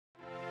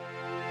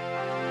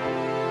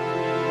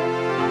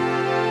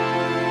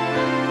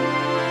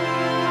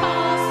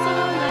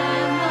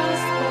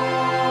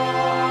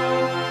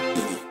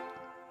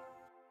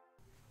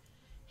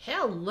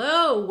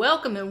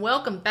welcome and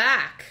welcome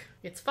back.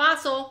 It's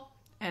Fossil.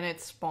 And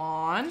it's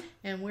Spawn.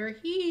 And we're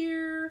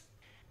here.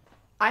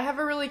 I have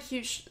a really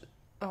cute...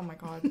 Oh my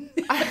god.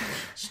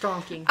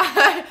 Stronking.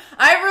 I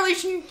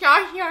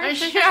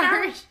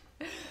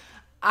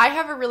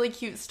have a really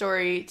cute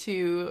story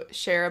to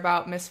share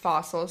about Miss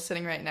Fossil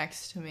sitting right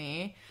next to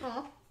me.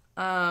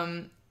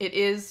 Aww. It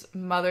is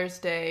Mother's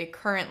Day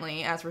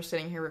currently as we're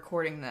sitting here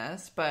recording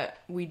this, but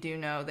we do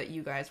know that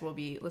you guys will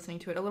be listening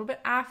to it a little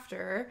bit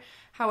after.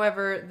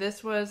 However,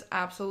 this was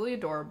absolutely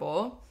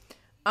adorable.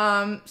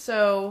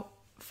 So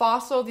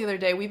Fossil the other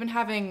day, we've been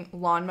having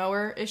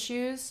lawnmower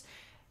issues,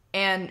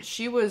 and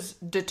she was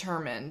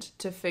determined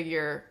to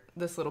figure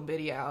this little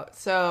bitty out.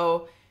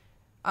 So,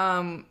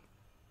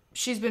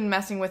 she's been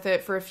messing with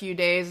it for a few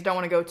days. Don't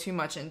want to go too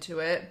much into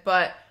it,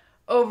 but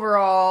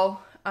overall,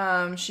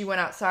 she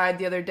went outside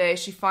the other day.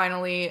 She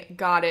finally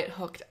got it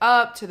hooked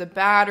up to the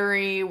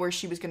battery where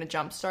she was going to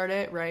jumpstart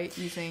it, right?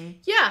 Using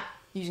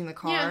the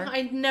car. Yeah,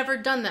 I'd never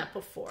done that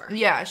before.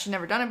 Yeah, she'd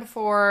never done it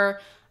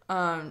before.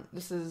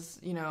 This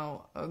is,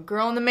 a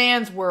girl in the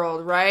man's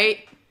world,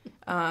 right?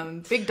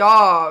 Big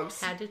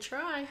dogs. Had to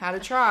try. Have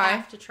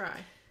to try.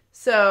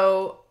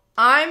 So,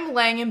 I'm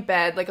laying in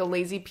bed like a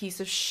lazy piece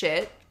of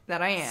shit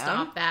that I am.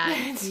 Stop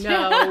that.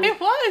 No. It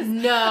was.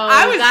 No,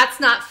 that's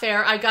not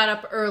fair. I got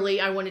up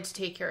early. I wanted to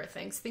take care of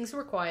things. Things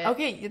were quiet.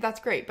 Okay, that's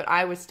great, but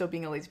I was still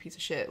being a lazy piece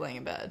of shit laying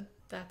in bed.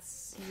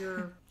 That's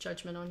your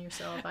judgment on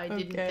yourself. I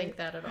didn't think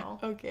that at all.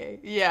 Okay.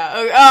 Yeah.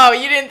 Oh,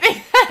 you didn't think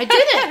that? I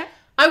didn't.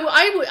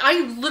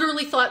 I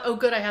literally thought, oh,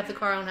 good, I have the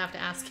car. I don't have to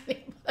ask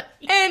anybody.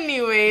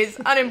 Anyways,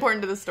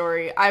 unimportant to the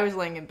story. I was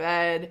laying in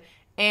bed,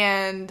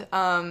 and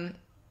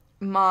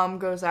Mom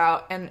goes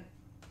out, and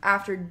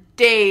after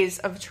days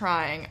of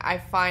trying, I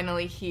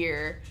finally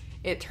hear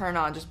it turn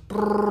on. Just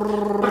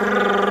brrrr.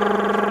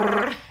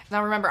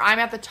 Now remember, I'm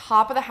at the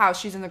top of the house.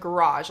 She's in the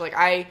garage. Like,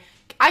 I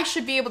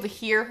should be able to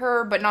hear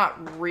her, but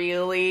not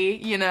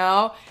really, And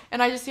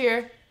I just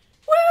hear,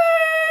 woo!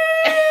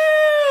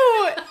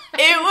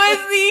 It was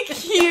the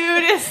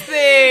cutest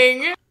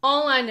thing.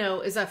 All I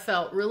know is I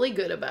felt really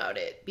good about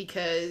it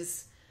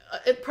because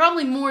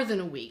probably more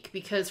than a week,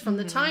 because from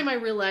the time I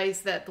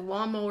realized that the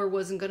lawnmower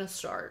wasn't going to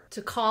start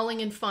to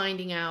calling and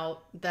finding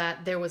out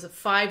that there was a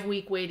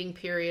 5-week waiting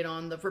period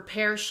on the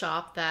repair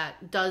shop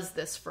that does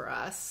this for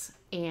us.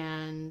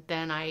 And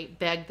then I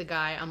begged the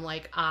guy, I'm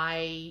like,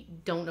 I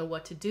don't know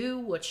what to do.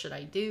 What should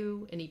I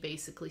do? And he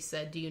basically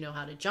said, do you know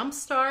how to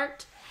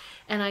jumpstart?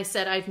 And I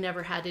said, I've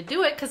never had to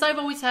do it because I've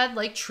always had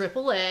like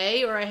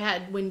AAA, or I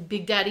had when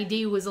Big Daddy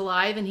D was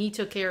alive and he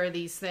took care of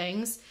these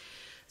things.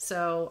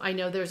 So I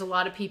know there's a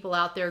lot of people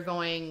out there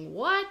going,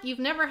 what? You've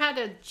never had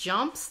to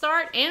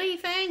jumpstart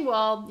anything?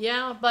 Well,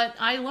 yeah, but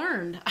I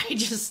learned.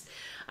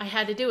 I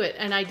had to do it.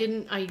 And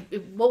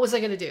what was I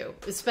going to do?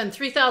 Spend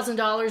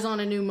 $3,000 on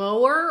a new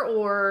mower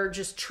or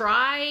just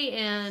try?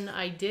 And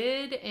I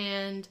did.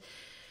 And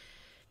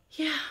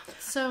yeah,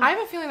 so I have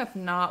a feeling that's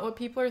not what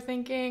people are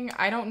thinking.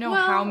 I don't know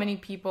how many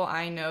people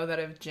I know that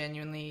have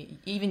genuinely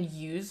even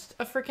used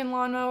a freaking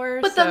lawnmower.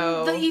 But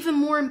the even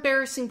more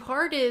embarrassing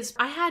part is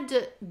I had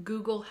to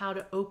Google how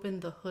to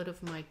open the hood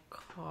of my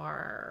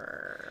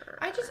car.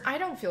 I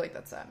don't feel like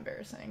that's that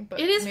embarrassing. But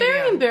it is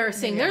very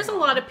embarrassing. There's a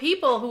lot of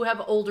people who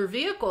have older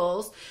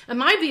vehicles, and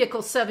my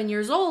vehicle's 7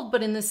 years old,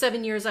 but in the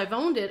 7 years I've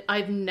owned it,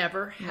 I've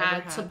never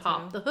had to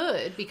pop the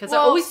hood because I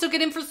always took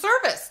it in for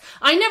service.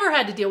 I never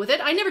had to deal with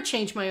it. I never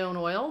changed my own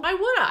oil. Why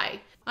would I?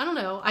 I don't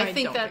know. I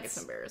think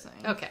it's embarrassing.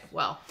 Okay,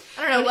 well.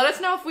 I don't know. Let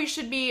us know if we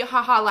should be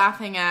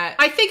laughing at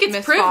I think it's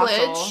Miss privilege.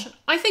 Fossil.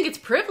 I think it's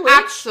privilege.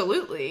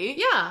 Absolutely.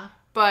 Yeah.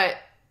 But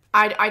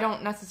I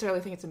don't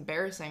necessarily think it's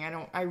embarrassing.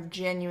 I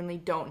genuinely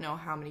don't know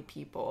how many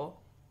people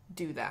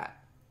do that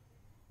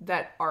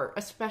are,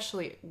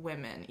 especially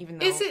women, even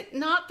though... Is it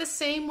not the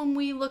same when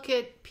we look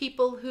at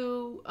people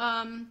who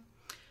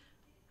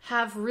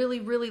have really,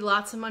 really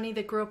lots of money,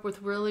 that grew up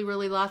with really,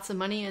 really lots of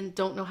money and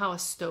don't know how a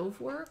stove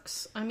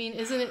works? I mean,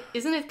 isn't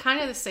it kind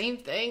of the same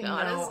thing,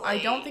 honestly? No, I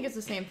don't think it's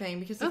the same thing,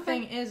 because the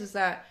thing is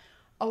that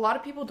a lot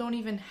of people don't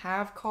even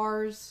have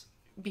cars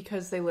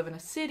because they live in a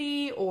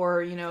city,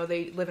 or,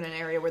 they live in an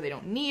area where they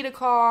don't need a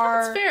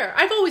car. That's fair.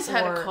 I've always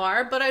had a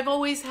car, but I've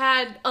always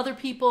had other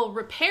people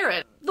repair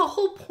it. The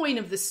whole point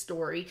of this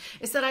story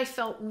is that I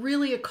felt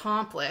really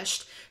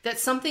accomplished, that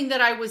something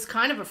that I was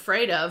kind of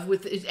afraid of,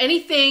 with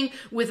anything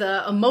with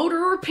a motor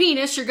or a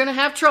penis, you're going to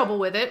have trouble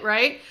with it,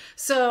 right?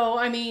 So,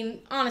 I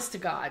mean, honest to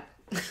God,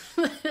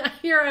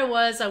 here I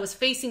was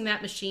facing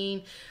that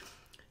machine,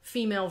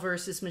 female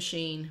versus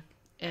machine.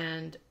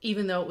 And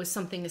even though it was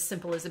something as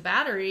simple as a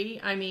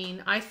battery, I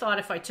mean, I thought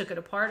if I took it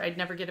apart, I'd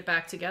never get it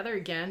back together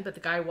again. But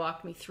the guy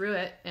walked me through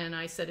it, and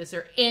I said, is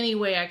there any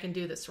way I can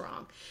do this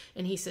wrong?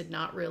 And he said,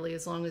 not really.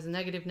 As long as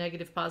negative,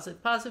 negative,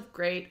 positive, positive,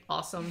 great,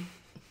 awesome.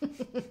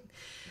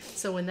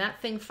 So when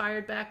that thing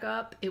fired back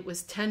up, it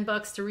was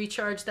 $10 to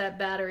recharge that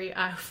battery.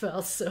 I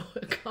felt so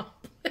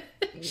accomplished.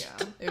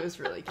 Yeah, it was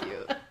really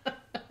cute.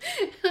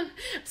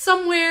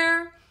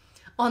 Somewhere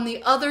on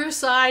the other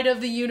side of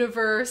the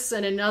universe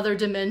and another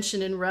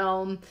dimension and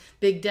realm,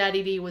 Big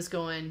Daddy D was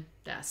going,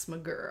 That's my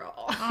girl.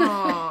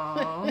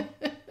 Aww.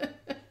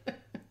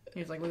 He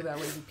was like, look at that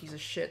lazy piece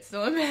of shit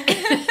still in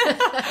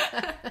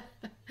bed.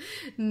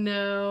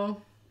 No,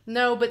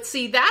 but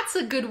see, that's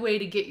a good way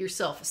to get your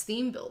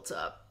self-esteem built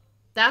up.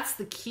 That's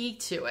the key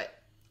to it.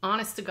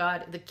 Honest to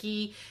God, the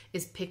key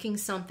is picking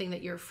something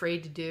that you're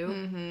afraid to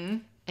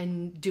do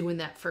and doing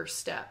that first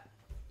step.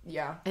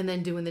 Yeah. And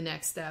then doing the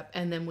next step.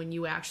 And then when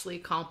you actually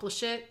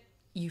accomplish it,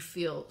 you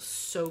feel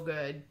so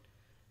good.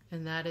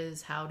 And that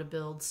is how to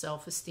build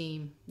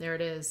self-esteem. There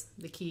it is.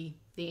 The key.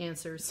 The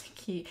answers.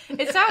 Key.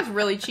 It sounds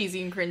really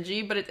cheesy and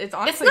cringy, but it's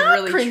honestly not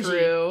really cringy.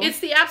 true. It's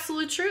the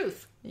absolute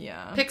truth.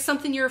 Yeah. Pick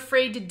something you're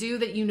afraid to do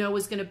that you know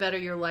is going to better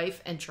your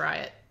life and try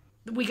it.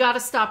 We got to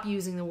stop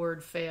using the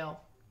word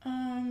fail.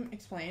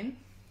 Explain.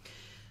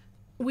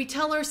 We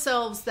tell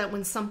ourselves that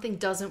when something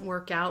doesn't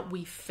work out,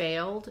 we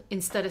failed,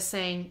 instead of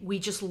saying we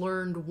just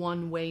learned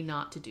one way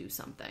not to do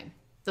something.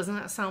 Doesn't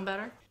that sound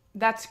better?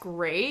 That's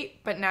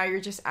great, but now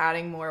you're just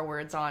adding more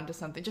words on to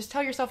something. Just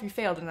tell yourself you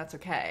failed and that's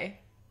okay.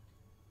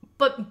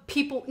 But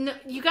people, no,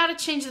 you got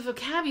to change the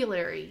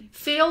vocabulary.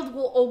 Failed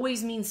will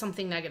always mean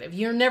something negative.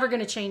 You're never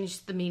going to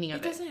change the meaning of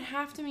it. It doesn't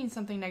have to mean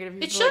something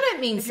negative. It shouldn't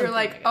mean if something you're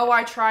like, negative. oh,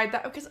 I tried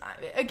that. Because,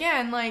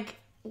 again, like,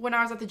 when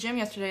I was at the gym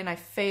yesterday and I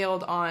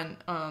failed on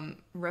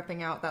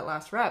repping out that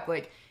last rep,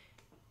 like,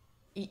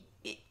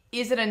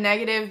 is it a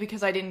negative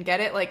because I didn't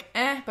get it? Like,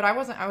 but I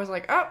wasn't. I was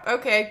like, oh,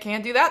 okay,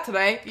 can't do that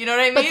today. You know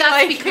what I mean? But that's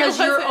like, because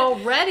you're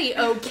already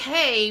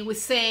okay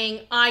with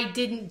saying, I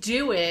didn't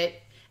do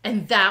it,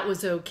 and that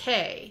was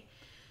okay.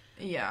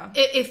 Yeah.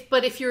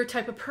 But if you're a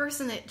type of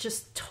person that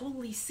just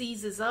totally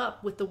seizes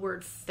up with the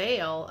word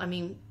fail, I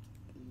mean,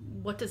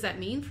 what does that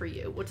mean for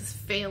you? What does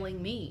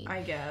failing mean?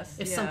 I guess.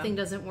 If something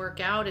doesn't work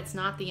out, it's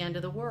not the end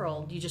of the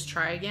world. You just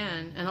try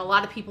again. And a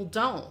lot of people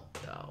don't,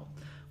 though.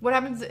 What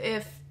happens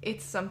if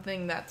it's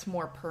something that's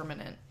more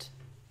permanent?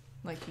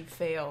 Like you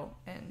fail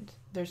and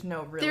there's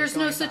no really There's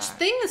no such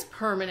thing as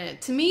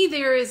permanent. To me,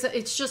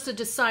 it's just a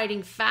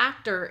deciding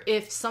factor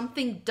if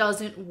something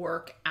doesn't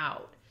work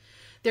out.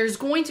 There's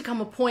going to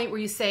come a point where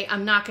you say,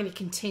 I'm not going to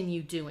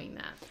continue doing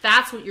that.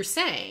 That's what you're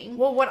saying.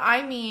 Well, what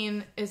I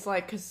mean is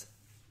like, because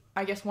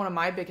I guess one of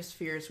my biggest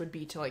fears would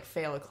be to like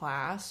fail a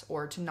class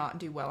or to not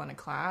do well in a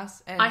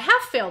class. And I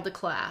have failed a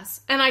class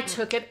and I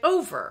took it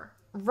over.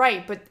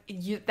 Right, but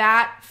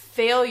that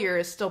failure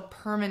is still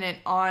permanent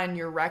on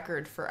your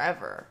record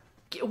forever.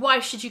 Why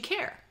should you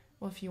care?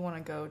 Well, if you want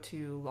to go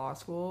to law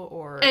school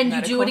or and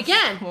you do it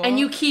again, school, and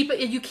you keep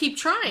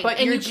trying, but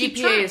and your you keep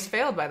GPA trying. is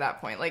failed by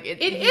that point. Like you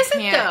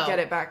isn't, can't though. Get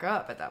it back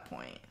up at that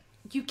point.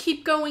 You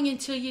keep going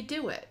until you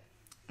do it.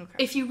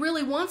 Okay. If you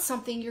really want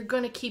something, you're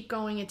going to keep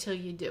going until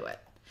you do it.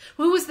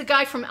 Who was the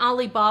guy from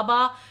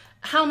Alibaba?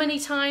 How many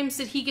times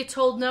did he get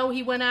told no?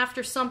 He went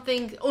after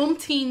something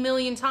umpteen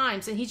million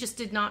times, and he just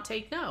did not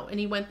take no. And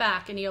he went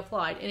back, and he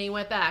applied, and he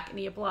went back, and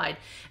he applied.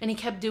 And he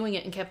kept doing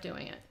it and kept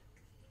doing it.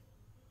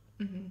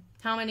 Mm-hmm.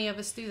 How many of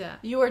us do that?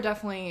 You are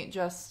definitely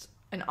just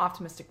an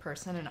optimistic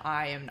person, and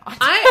I am not.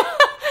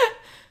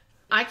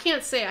 I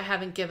can't say I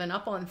haven't given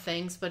up on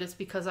things, but it's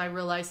because I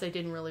realized I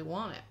didn't really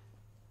want it.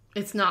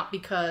 It's not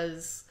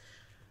because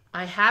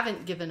I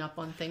haven't given up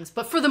on things,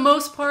 but for the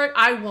most part,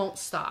 I won't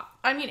stop.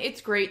 I mean, it's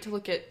great to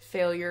look at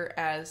failure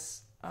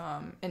as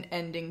an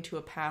ending to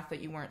a path that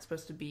you weren't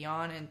supposed to be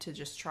on and to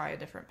just try a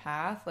different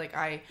path. Like,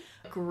 I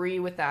agree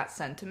with that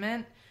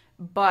sentiment,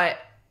 but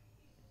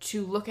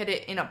to look at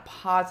it in a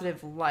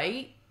positive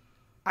light,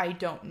 I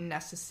don't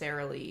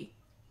necessarily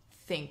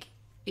think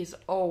is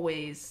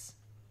always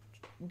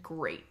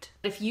great.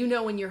 If you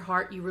know in your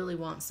heart you really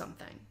want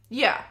something.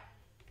 Yeah.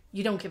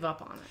 You don't give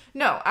up on it.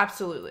 No,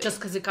 absolutely. Just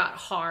because it got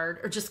hard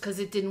or just because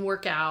it didn't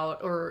work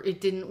out or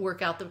it didn't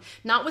work out.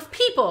 Not with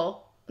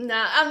people.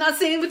 No, I'm not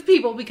saying with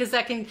people because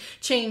that can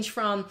change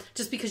from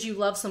just because you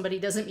love somebody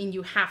doesn't mean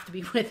you have to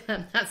be with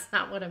them. That's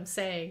not what I'm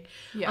saying.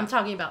 Yeah. I'm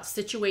talking about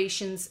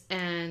situations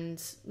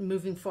and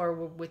moving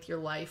forward with your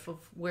life of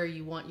where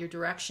you want your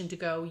direction to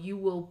go. You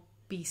will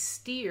be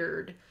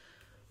steered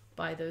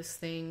by those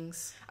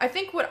things. I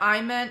think what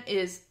I meant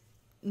is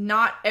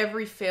not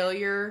every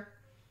failure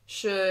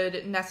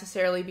should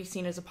necessarily be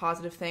seen as a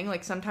positive thing.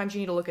 Like, sometimes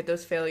you need to look at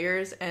those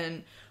failures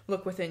and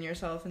look within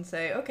yourself and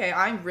say, okay,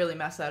 I really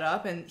messed that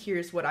up and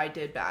here's what I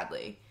did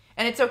badly.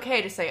 And it's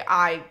okay to say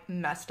I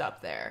messed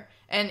up there.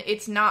 And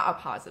it's not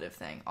a positive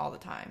thing all the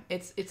time.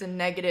 It's a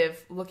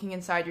negative, looking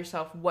inside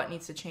yourself, what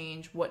needs to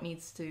change, what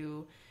needs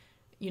to,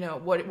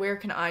 where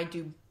can I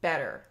do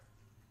better?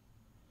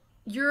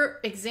 Your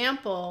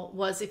example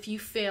was if you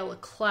fail a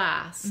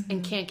class mm-hmm.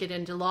 and can't get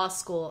into law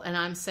school, and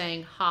I'm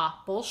saying,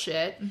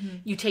 bullshit, mm-hmm.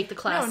 you take the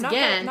class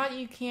again. Not that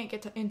you can't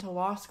get into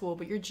law school,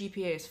 but your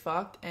GPA is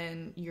fucked,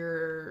 and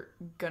you're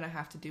gonna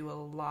have to do a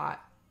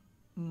lot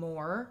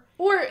more.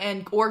 Or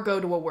go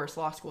to a worse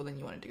law school than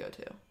you wanted to go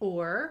to.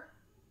 Or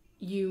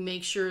you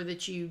make sure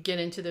that you get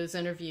into those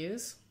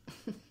interviews.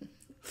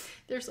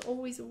 There's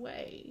always a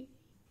way.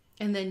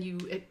 And then you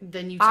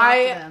talk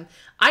to them.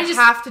 I just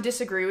have to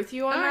disagree with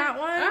you on that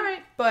one. All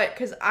right. But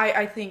because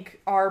I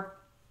think our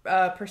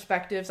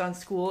perspectives on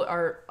school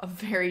are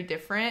very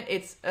different.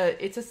 It's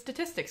a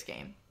statistics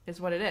game,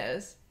 is what it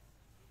is.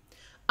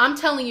 I'm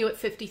telling you, at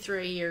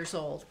 53 years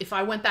old, if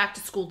I went back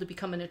to school to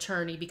become an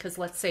attorney, because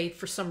let's say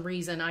for some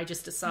reason I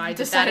just decided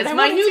that is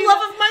my new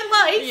love of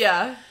my life.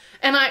 Yeah.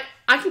 And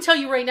I can tell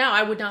you right now,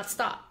 I would not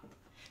stop.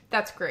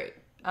 That's great.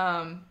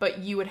 But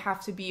you would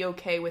have to be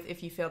okay with,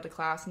 if you failed a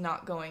class,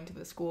 not going to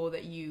the school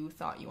that you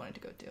thought you wanted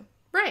to go to.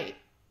 Right.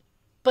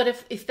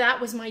 But if that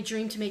was my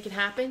dream to make it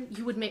happen,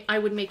 I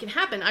would make it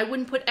happen. I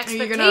wouldn't put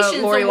expectations. Are you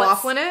gonna Lori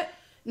Loughlin it?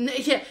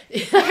 Yeah.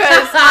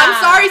 Because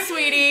I'm sorry,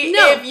 sweetie.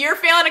 No. If you're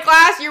failing a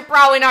class, you're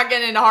probably not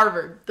getting into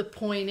Harvard. The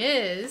point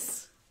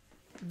is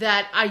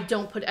that I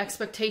don't put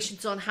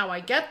expectations on how I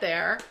get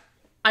there.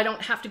 I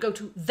don't have to go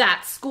to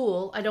that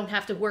school. I don't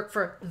have to work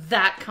for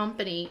that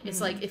company. It's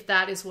like, if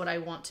that is what I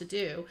want to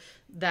do,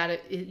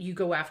 you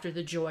go after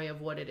the joy of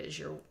what it is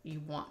you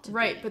want to do.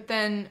 Right, but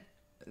then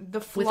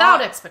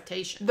without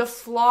expectation. The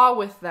flaw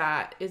with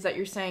that is that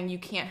you're saying you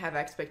can't have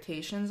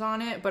expectations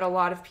on it, but a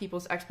lot of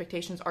people's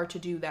expectations are to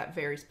do that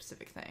very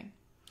specific thing.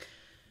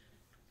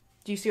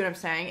 Do you see what I'm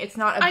saying? It's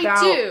not about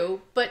I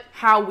do, but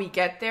how we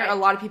get there. A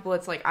lot of people,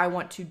 it's like, I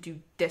want to do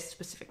this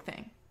specific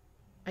thing.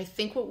 I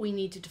think what we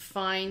need to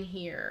define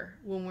here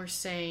when we're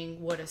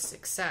saying what is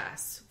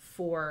success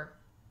for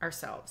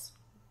ourselves,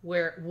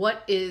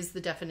 what is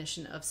the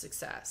definition of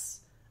success?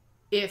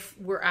 If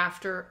we're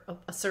after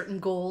a certain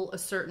goal, a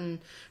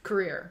certain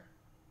career,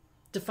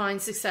 define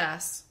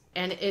success.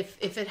 And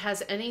if it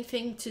has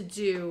anything to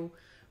do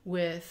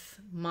with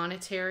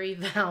monetary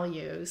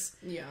values,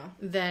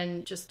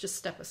 then just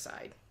step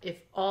aside.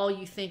 If all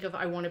you think of,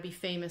 I want to be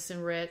famous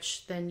and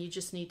rich, then you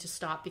just need to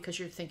stop, because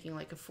you're thinking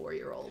like a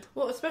 4-year-old.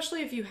 Well,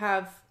 especially if you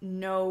have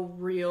no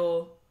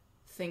real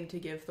thing to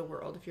give the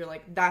world. If you're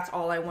like, that's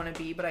all I want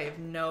to be, but I have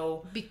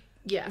no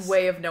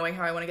way of knowing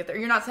how I want to get there.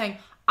 You're not saying,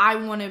 I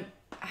want to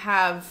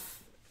have,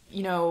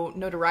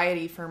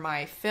 notoriety for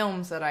my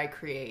films that I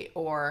create,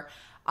 or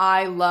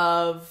I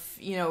love,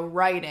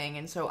 writing,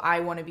 and so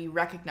I want to be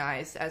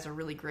recognized as a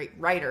really great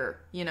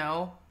writer.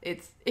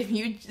 It's, if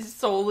you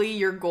solely,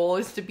 your goal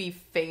is to be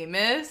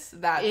famous,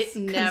 that's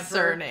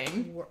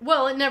concerning.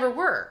 Well, it never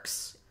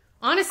works.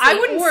 Honestly, I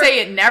wouldn't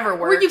say it never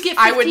works.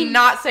 I would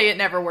not say it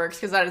never works,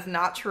 because that is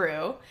not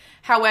true.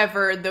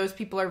 However, those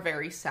people are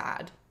very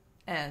sad,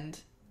 and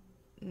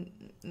no.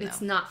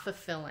 It's not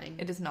fulfilling.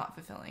 It is not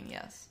fulfilling,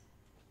 yes.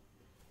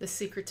 The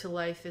secret to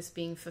life is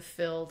being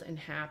fulfilled and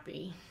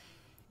happy.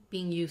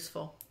 Being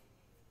useful.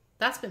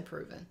 That's been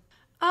proven.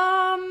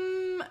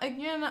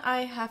 Again,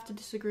 I have to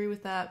disagree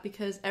with that,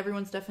 because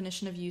everyone's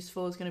definition of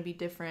useful is going to be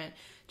different.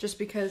 Just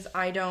because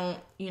I don't,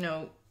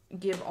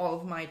 give all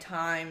of my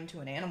time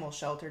to an animal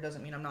shelter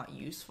doesn't mean I'm not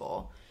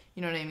useful.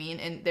 You know what I mean?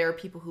 And there are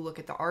people who look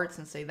at the arts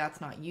and say that's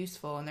not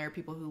useful, and there are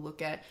people who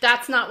look at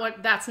that's not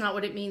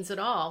what it means at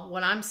all.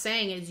 What I'm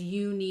saying is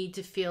you need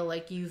to feel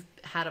like you've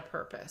had a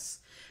purpose.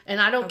 And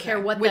I don't care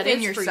what that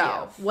is for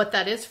you. What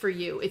that is for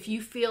you. If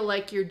you feel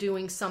like you're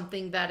doing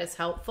something that is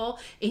helpful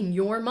in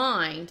your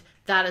mind,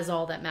 that is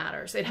all that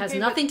matters. It has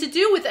nothing to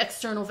do with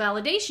external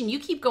validation. You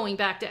keep going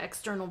back to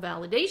external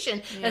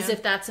validation as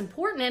if that's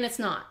important, and it's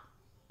not.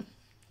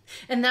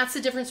 And that's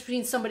the difference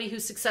between somebody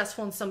who's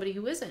successful and somebody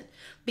who isn't.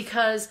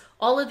 Because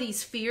all of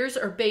these fears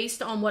are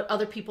based on what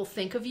other people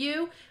think of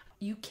you.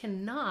 You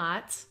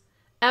cannot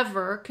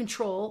ever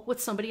control what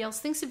somebody else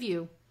thinks of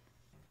you.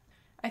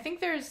 I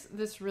think there's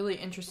this really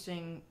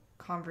interesting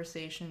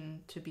conversation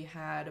to be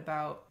had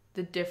about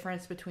the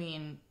difference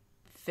between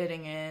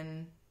fitting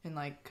in and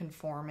like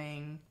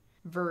conforming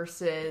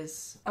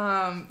versus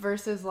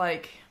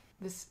like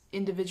this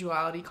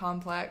individuality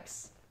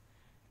complex.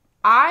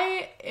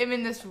 I am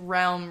in this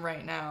realm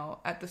right now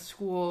at the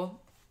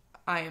school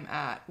I am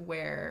at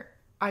where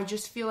I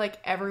just feel like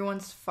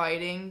everyone's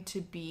fighting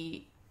to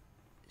be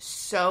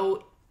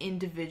so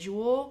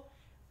individual,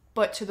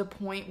 but to the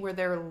point where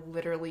they're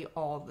literally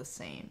all the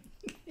same.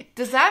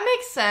 Does that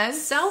make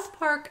sense? South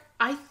Park,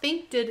 I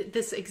think, did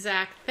this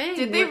exact thing.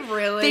 Did they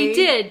really? They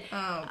did.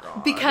 Oh,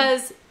 God.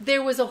 Because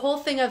there was a whole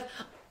thing of,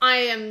 I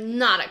am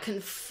not a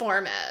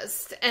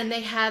conformist. And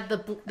they had the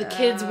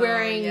kids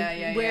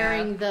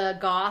wearing the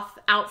goth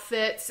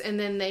outfits, and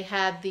then they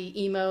had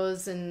the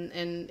emos,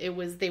 and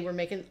they were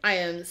making, I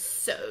am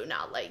so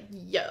not like,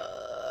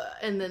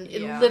 and then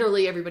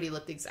literally everybody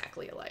looked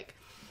exactly alike.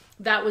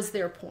 That was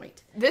their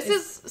point. This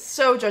is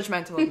so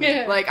judgmental of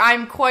me. Like,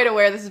 I'm quite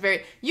aware this is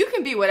you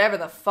can be whatever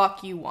the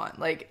fuck you want.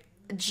 Like,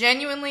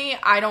 genuinely,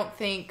 I don't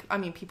think, I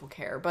mean, people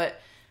care,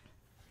 but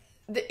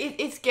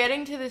it's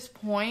getting to this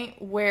point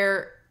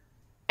where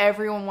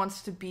everyone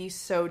wants to be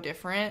so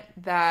different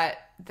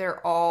that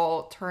they're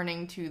all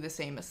turning to the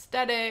same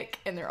aesthetic,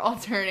 and they're all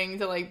turning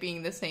to, like,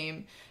 being the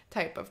same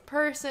type of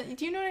person.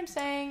 Do you know what I'm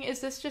saying? Is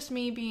this just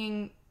me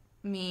being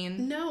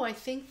mean? No, I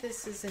think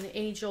this is an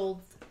age-old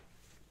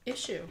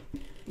issue.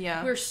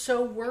 Yeah. We're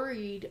so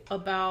worried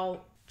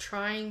about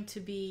trying to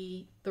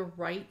be the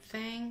right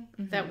thing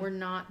that we're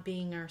not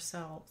being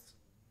ourselves.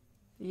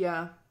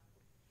 Yeah.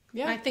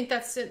 Yeah. I think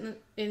that's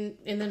it in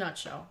the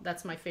nutshell.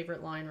 That's my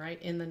favorite line,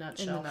 right? In the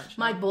nutshell. In the nutshell.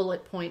 My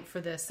bullet point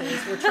for this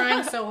is we're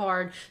trying so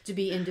hard to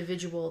be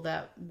individual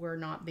that we're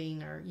not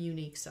being our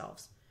unique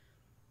selves.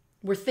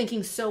 We're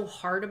thinking so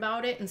hard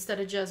about it instead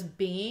of just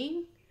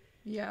being.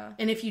 Yeah.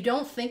 And if you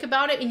don't think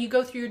about it and you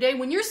go through your day,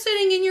 when you're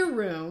sitting in your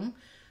room,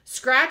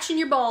 scratching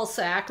your ball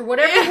sack or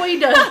whatever we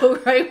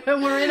do, right?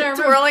 When we're in our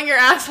room. Twirling your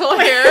asshole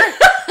hair.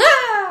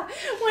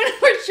 When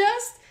we're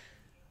just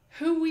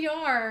who we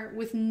are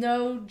with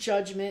no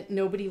judgment,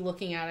 nobody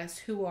looking at us.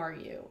 Who are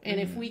you? And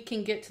if we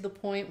can get to the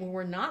point where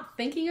we're not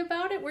thinking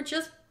about it, we're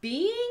just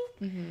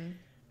being,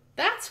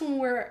 that's when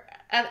we're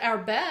at our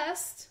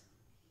best,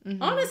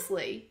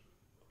 honestly.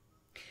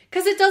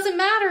 Because it doesn't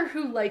matter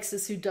who likes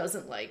us, who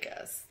doesn't like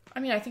us. I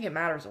mean, I think it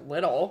matters a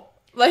little.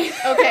 Like,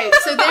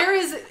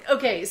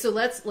 so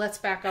let's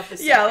back up a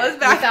second. Yeah, let's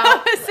back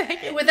up a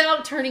second.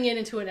 Without turning it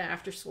into an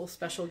after school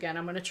special again,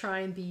 I'm going to try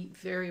and be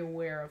very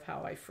aware of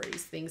how I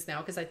phrase things now,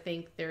 because I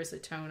think there's a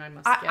tone I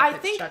must get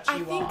that shuts you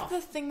off. I think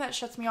the thing that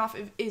shuts me off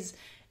is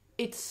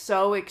it's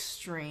so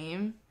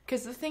extreme.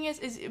 Because the thing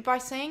is by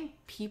saying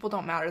people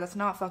don't matter, that's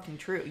not fucking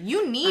true.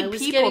 You need people to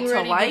like you. I was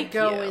getting ready to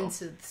go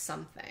into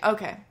something.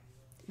 Okay,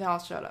 now I'll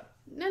shut up.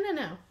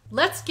 No.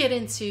 Let's get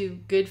into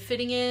good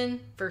fitting in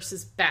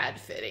versus bad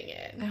fitting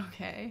in.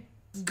 Okay.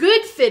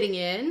 Good fitting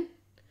in,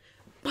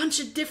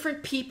 bunch of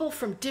different people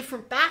from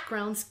different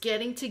backgrounds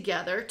getting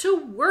together to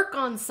work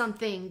on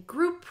something,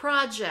 group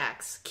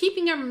projects,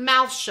 keeping our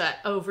mouth shut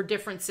over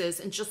differences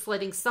and just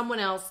letting someone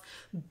else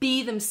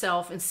be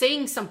themselves and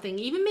saying something,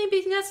 even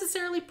maybe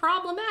necessarily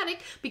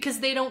problematic because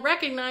they don't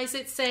recognize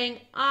it, saying,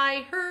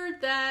 I heard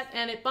that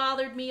and it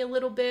bothered me a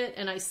little bit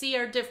and I see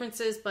our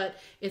differences, but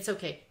it's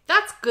okay.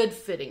 That's good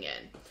fitting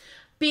in.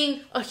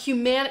 Being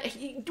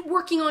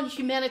working on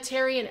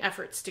humanitarian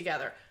efforts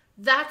together.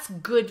 That's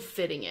good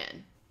fitting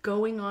in.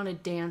 Going on a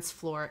dance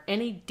floor,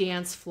 any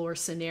dance floor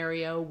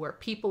scenario where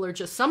people are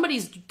just,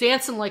 somebody's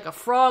dancing like a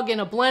frog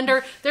in a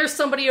blender. There's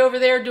somebody over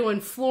there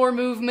doing floor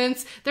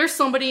movements. There's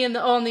somebody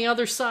on the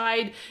other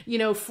side,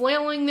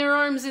 flailing their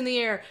arms in the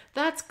air.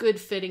 That's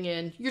good fitting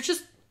in.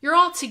 You're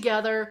all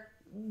together,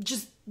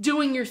 just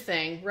doing your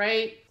thing,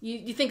 right?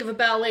 You think of a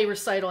ballet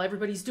recital,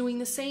 everybody's doing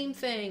the same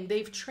thing.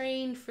 They've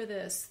trained for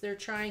this. They're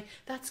trying.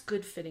 That's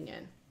good fitting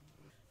in.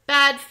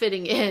 Bad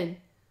fitting in.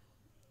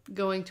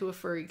 Going to a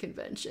furry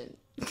convention.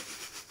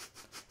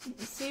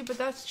 See, but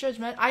that's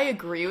judgment. I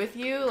agree with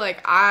you.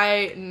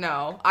 I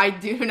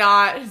do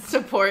not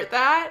support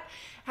that.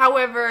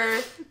 However,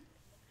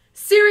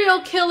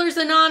 Serial Killers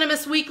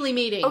Anonymous weekly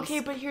meetings. Okay,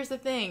 but here's the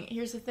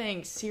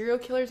thing. Serial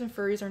killers and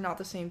furries are not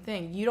the same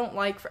thing. You don't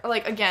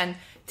again,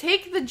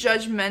 take the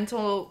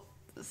judgmental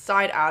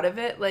side out of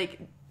it.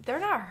 They're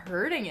not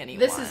hurting anyone.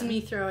 This is me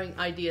throwing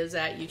ideas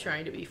at you,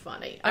 trying to be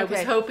funny. Okay, I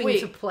was hoping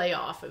to play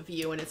off of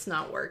you, and it's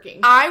not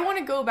working. I want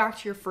to go back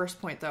to your first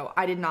point, though.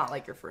 I did not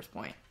like your first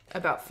point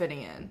about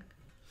fitting in.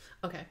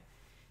 Okay.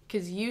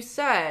 Because you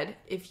said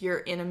if you're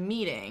in a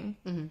meeting,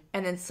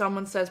 and then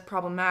someone says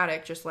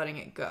problematic, just letting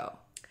it go.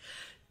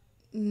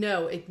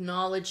 No,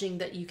 acknowledging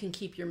that you can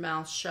keep your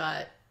mouth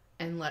shut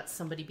and let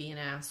somebody be an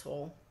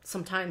asshole.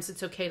 Sometimes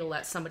it's okay to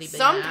let somebody be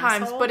an asshole.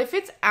 Sometimes, but if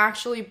it's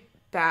actually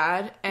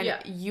bad and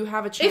you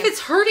have a chance, if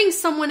it's hurting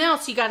someone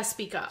else, you got to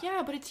speak up.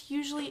 Yeah, but it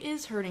usually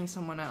is hurting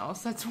someone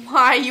else. That's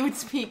why you would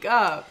speak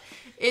up.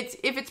 If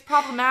it's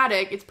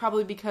problematic, it's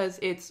probably because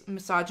it's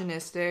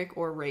misogynistic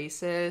or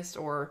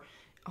racist or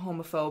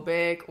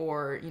homophobic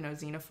or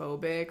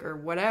xenophobic or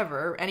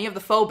whatever, any of the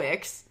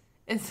phobics.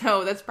 And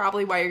so that's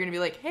probably why you're gonna be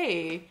like,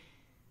 hey,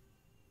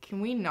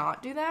 can we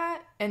not do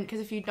that? And because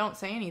if you don't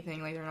say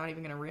anything, they're not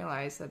even gonna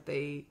realize that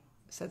they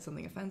said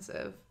something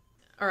offensive.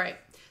 All right.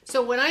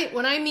 So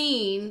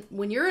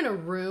when you're in a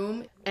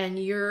room and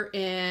you're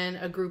in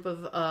a group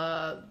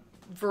of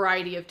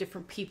variety of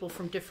different people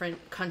from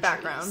different countries,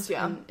 backgrounds,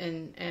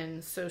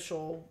 and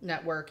social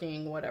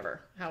networking,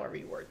 whatever, however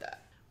you word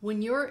that.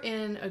 When you're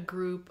in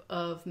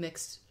a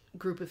mixed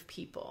group of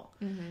people,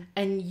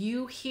 and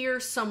you hear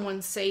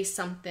someone say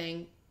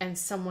something and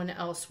someone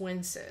else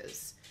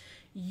winces,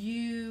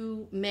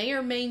 you may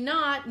or may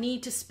not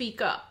need to speak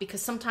up, because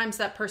sometimes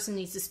that person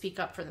needs to speak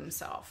up for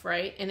themselves,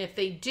 right? And if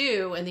they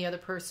do, and the other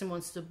person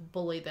wants to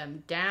bully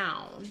them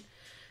down,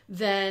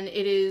 then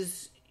it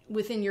is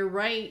within your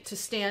right to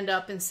stand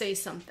up and say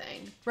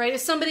something, right? If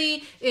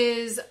somebody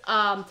is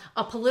a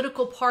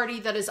political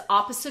party that is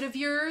opposite of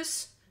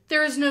yours,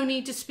 there is no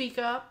need to speak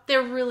up.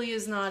 There really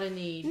is not a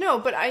need. No,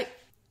 but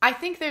I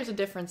think there's a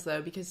difference,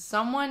 though, because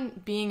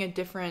someone being a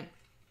different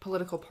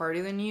political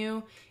party than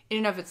you in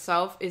and of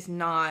itself is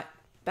not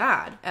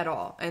bad at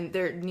all, and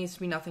there needs to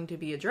be nothing to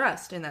be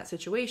addressed in that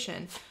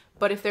situation.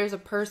 But if there's a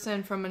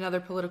person from another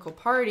political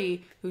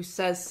party who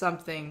says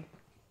something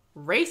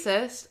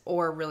racist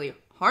or really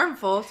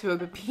harmful to a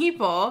group of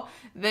people,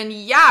 then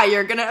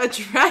you're gonna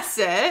address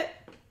it.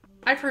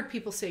 I've heard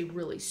people say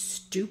really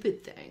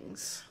stupid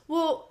things.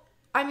 Well,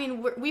 I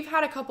mean, we've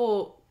had a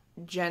couple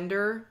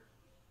gender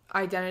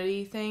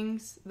identity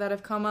things that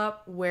have come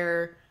up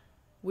where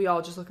we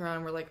all just look around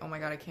and we're like, oh my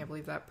God, I can't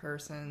believe that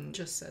person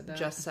just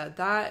said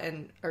that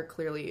and are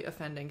clearly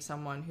offending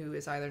someone who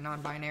is either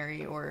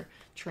non-binary or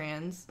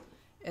trans.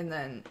 And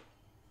then,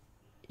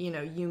 you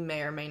know, you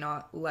may or may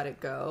not let it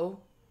go.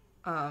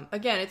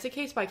 Again, it's a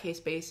case-by-case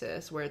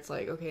basis where it's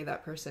like, okay,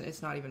 that person,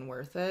 it's not even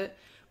worth it.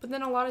 But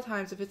then a lot of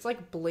times, if it's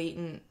like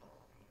blatant,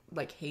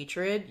 like,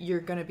 hatred, you're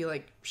gonna be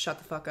like, shut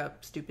the fuck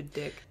up, stupid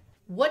dick.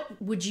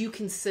 What would you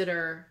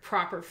consider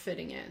proper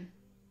fitting in?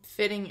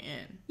 Fitting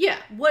in. Yeah.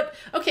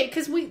 Okay,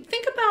 because we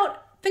think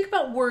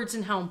about words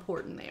and how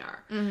important they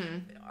are. Mm-hmm.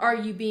 Are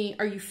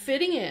you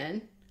fitting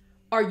in?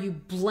 Are you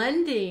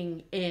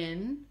blending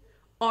in?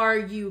 Are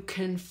you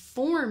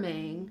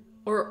conforming?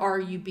 Or are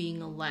you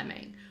being a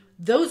lemming?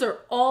 Those are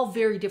all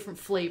very different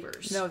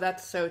flavors. No,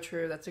 that's so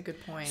true. That's a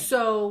good point.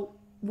 So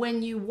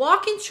when you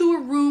walk into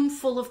a room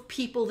full of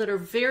people that are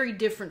very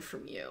different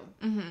from you,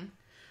 mm-hmm.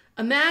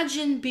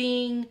 imagine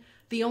being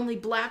the only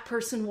black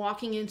person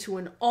walking into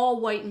an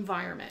all-white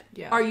environment.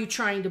 Yeah. Are you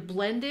trying to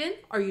blend in?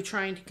 Are you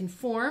trying to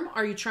conform?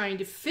 Are you trying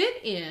to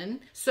fit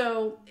in?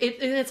 So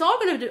it's all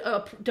going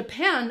to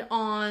depend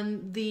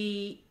on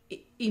the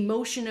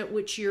emotion at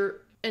which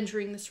you're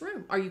entering this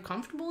room. Are you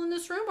comfortable in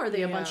this room? Are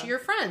they a bunch of your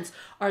friends?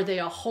 Are they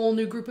a whole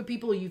new group of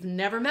people you've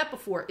never met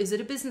before? Is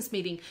it a business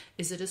meeting?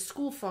 Is it a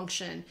school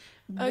function?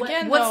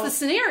 Again, what's the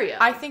scenario?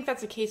 I think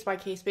that's a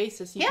case-by-case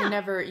basis. You can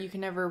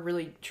never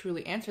really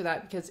truly answer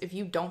that, because if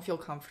you don't feel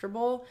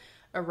comfortable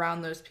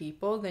around those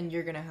people, then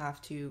you're going to have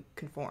to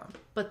conform.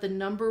 But the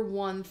number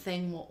one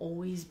thing will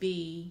always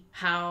be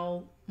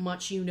how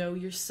much you know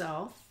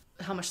yourself,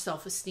 how much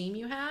self-esteem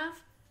you have,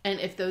 and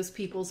if those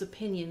people's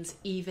opinions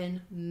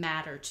even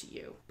matter to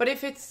you. But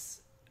if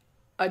it's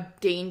a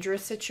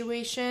dangerous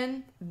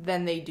situation,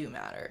 then they do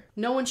matter.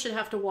 No one should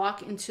have to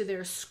walk into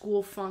their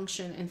school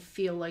function and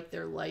feel like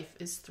their life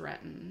is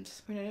threatened.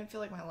 I mean, I didn't feel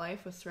like my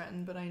life was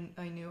threatened, but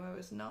I knew I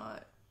was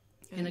not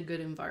in a good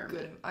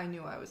environment. I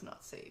knew I was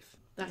not safe.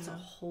 That's a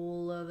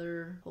whole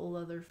other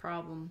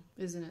problem,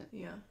 isn't it?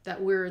 Yeah.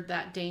 That we're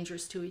that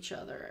dangerous to each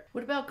other.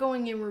 What about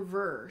going in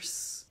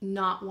reverse?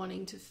 Not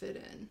wanting to fit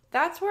in.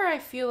 That's where I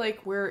feel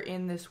like we're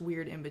in this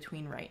weird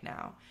in-between right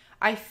now.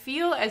 I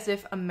feel as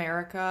if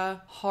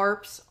America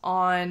harps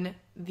on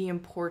the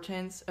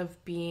importance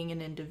of being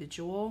an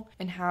individual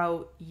and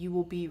how you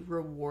will be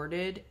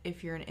rewarded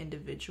if you're an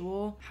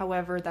individual.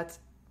 However, that's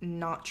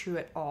not true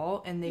at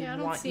all, and they want you... I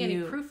don't see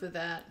any proof of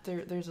that.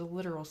 There's a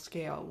literal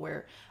scale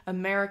where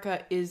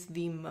America is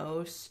the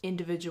most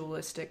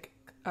individualistic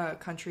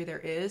country there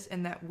is,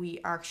 and that we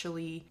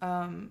actually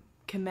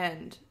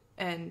commend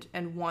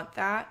and want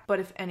that. But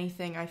if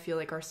anything, I feel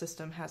like our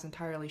system has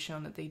entirely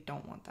shown that they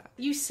don't want that.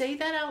 You say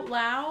that out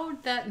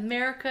loud, that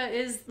America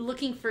is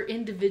looking for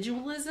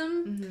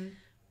individualism, mm-hmm.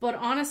 But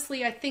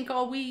honestly, I think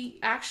all we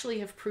actually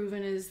have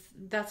proven is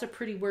that's a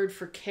pretty word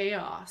for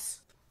chaos.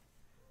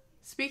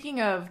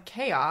 Speaking of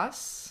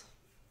chaos,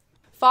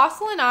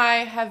 Fossil and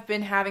I have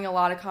been having a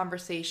lot of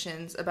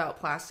conversations about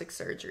plastic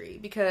surgery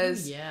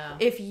because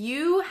if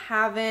you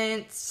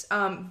haven't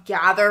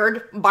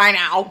gathered by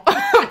now,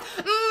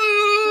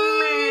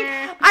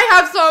 I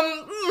have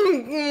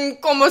some,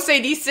 como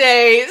se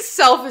dice,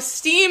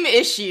 self-esteem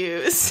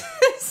issues.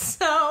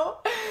 So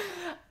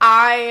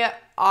I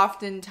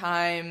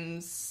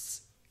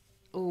oftentimes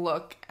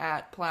look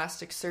at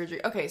plastic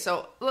surgery. Okay,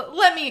 so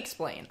let me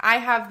explain. I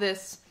have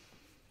this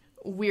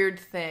weird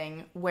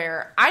thing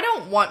where I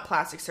don't want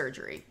plastic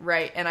surgery,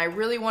 right? And I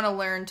really want to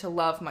learn to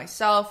love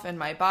myself and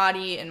my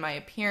body and my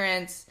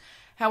appearance.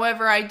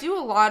 However, I do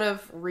a lot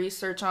of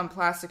research on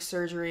plastic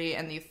surgery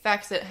and the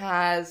effects it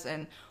has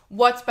and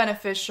what's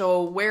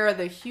beneficial, where are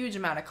the huge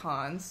amount of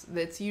cons.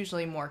 That's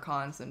usually more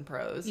cons than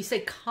pros. You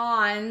say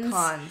cons.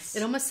 Cons.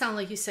 It almost sounded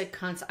like you said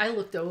cunts. I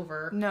looked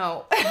over.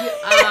 No.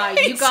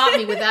 You got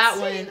me with that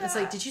one. It's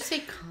like, did you say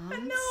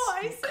cons? No,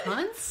 I said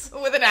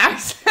cunts? With an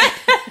accent.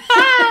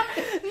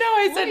 No,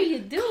 I said what are you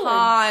doing?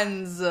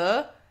 Cons.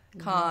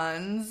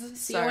 Cons.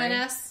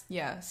 C-O-N-S?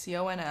 Yeah,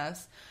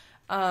 C-O-N-S.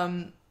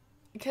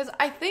 Because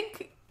I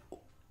think...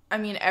 I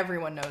mean,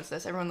 everyone knows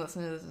this. Everyone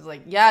listening to this is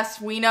like, yes,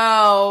 we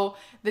know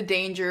the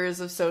dangers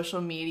of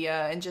social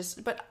media and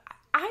just, but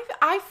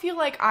I feel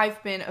like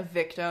I've been a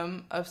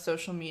victim of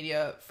social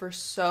media for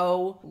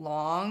so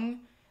long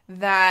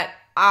that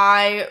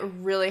I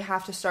really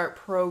have to start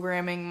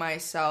programming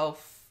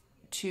myself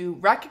to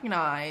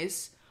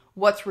recognize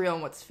what's real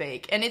and what's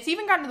fake. And it's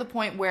even gotten to the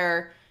point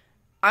where,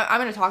 I'm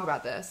going to talk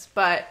about this,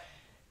 but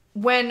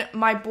when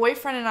my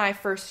boyfriend and I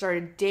first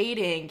started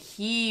dating,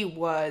 he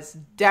was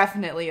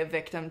definitely a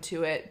victim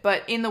to it,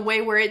 but in the way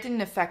where it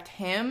didn't affect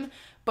him,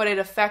 but it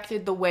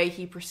affected the way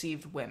he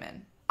perceived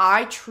women.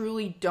 I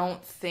truly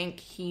don't think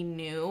he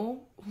knew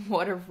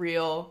what a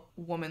real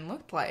woman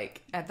looked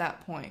like at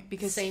that point.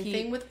 Because Same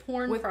thing with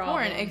porn. With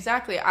porn,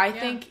 exactly. I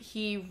think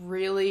he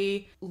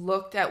really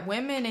looked at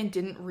women and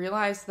didn't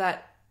realize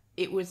that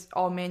it was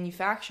all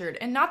manufactured.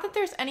 And not that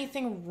there's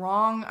anything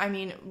wrong. I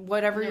mean,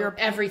 whatever your...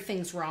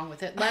 Everything's wrong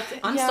with it.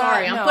 I'm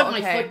sorry. I'm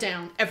putting my foot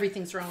down.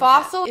 Everything's wrong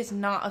Fossil with it. Is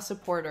not a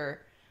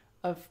supporter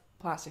of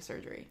plastic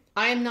surgery.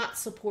 I am not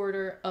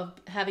supporter of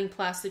having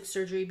plastic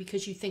surgery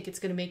because you think it's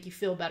going to make you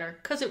feel better,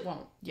 because it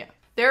won't. Yeah.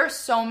 There are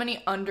so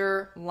many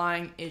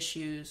underlying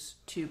issues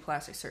to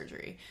plastic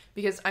surgery.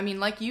 Because, I mean,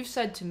 like you've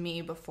said to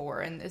me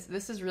before, and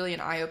this is really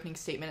an eye-opening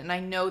statement, and I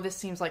know this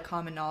seems like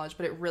common knowledge,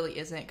 but it really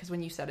isn't, because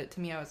when you said it to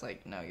me, I was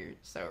like, no, you're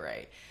so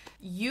right.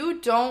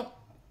 You don't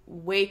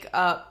wake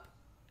up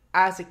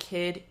as a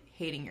kid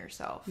hating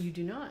yourself. You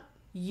do not.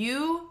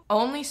 You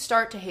only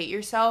start to hate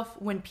yourself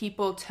when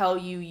people tell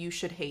you you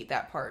should hate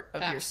that part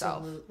of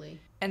yourself. Absolutely.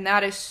 And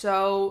that is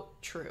so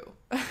true.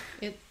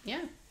 Yeah.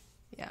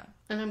 Yeah.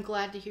 And I'm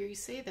glad to hear you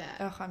say that.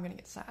 Oh, I'm going to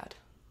get sad.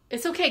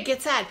 It's okay,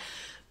 get sad.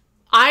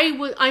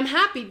 I'm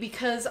happy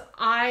because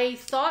I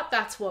thought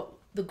that's what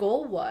the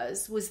goal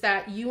was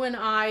that you and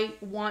I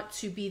want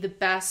to be the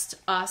best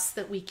us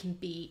that we can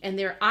be. And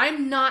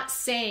I'm not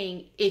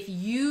saying if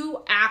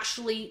you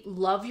actually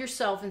love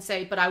yourself and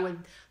say, but I would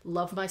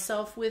love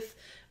myself with,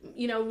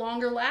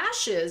 longer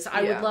lashes.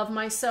 I would love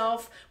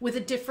myself with a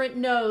different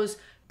nose.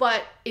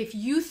 But if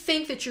you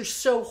think that you're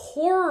so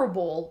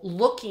horrible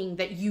looking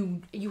that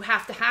you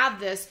have to have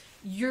this,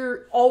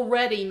 you're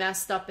already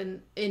messed up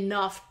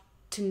enough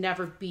to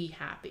never be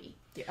happy.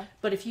 Yeah.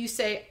 But if you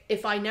say,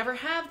 if I never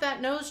have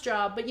that nose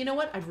job, but you know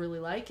what? I'd really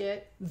like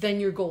it, then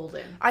you're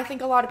golden. I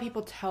think a lot of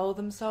people tell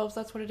themselves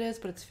that's what it is,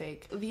 but it's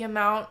fake. The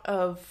amount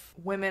of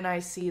women I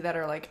see that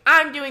are like,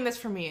 I'm doing this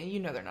for me,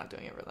 and they're not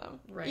doing it for them.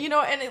 Right.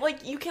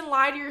 And you can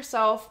lie to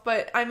yourself,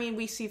 but I mean,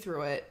 we see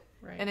through it.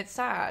 Right. And it's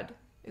sad.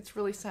 It's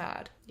really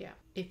sad. Yeah.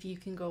 If you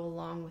can go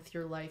along with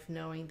your life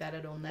knowing that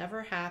it'll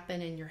never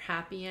happen and you're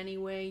happy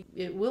anyway,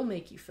 it will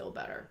make you feel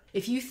better.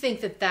 If you think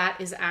that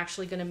is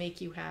actually going to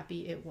make you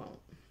happy, it won't.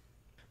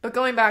 But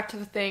going back to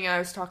the thing I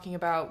was talking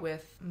about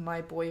with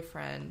my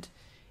boyfriend,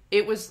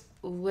 it was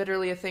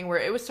literally a thing where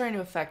it was starting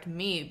to affect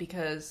me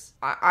because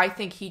I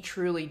think he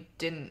truly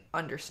didn't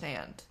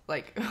understand.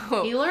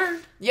 He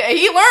learned. Yeah,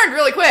 he learned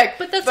really quick.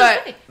 But that's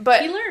okay.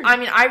 But he learned. I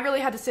mean, I really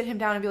had to sit him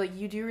down and be like,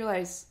 you do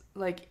realize,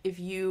 if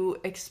you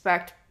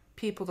expect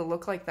people to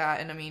look like that,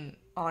 and I mean,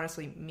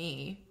 honestly,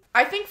 me.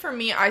 I think for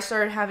me, I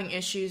started having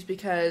issues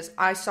because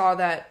I saw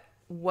that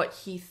what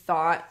he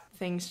thought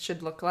things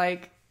should look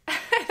like.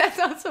 That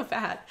sounds so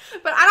bad.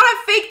 But I don't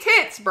have fake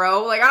tits,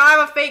 bro. I don't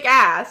have a fake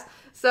ass.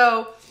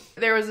 So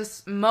there was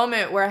this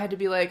moment where I had to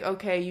be like,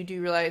 okay, you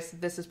do realize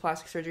this is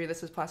plastic surgery,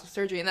 this is plastic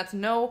surgery. And that's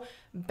no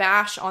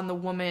bash on the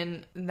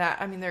woman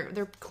that, I mean,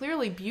 they're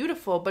clearly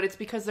beautiful, but it's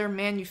because they're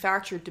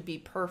manufactured to be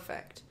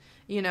perfect,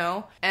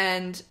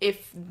 And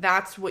if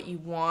that's what you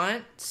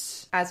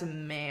want as a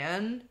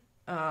man...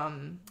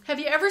 have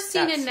you ever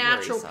seen a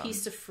natural worrisome.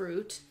 piece of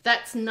fruit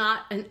that's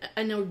not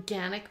an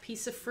organic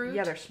piece of fruit?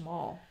 Yeah, they're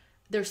small.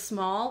 They're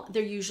small.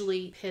 They're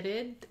usually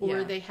pitted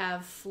or they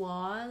have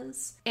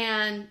flaws.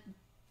 And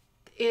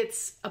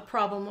it's a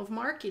problem of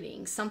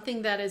marketing.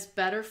 Something that is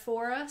better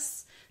for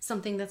us,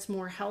 something that's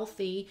more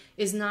healthy,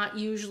 is not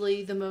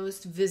usually the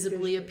most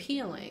visibly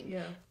appealing.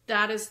 Yeah.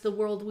 That is the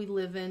world we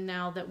live in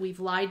now, that we've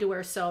lied to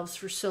ourselves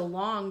for so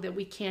long that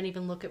we can't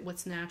even look at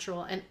what's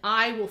natural. And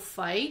I will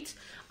fight.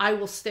 I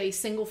will stay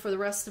single for the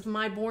rest of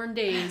my born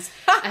days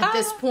at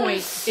this point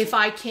if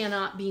I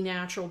cannot be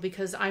natural,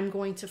 because I'm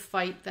going to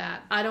fight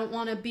that. I don't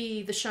want to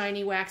be the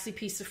shiny, waxy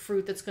piece of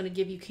fruit that's going to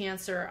give you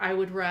cancer. I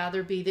would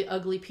rather be the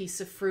ugly piece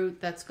of fruit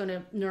that's going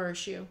to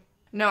nourish you.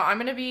 No, I'm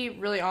going to be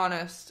really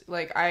honest.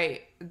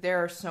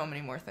 There are so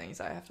many more things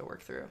I have to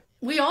work through.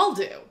 We all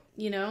do,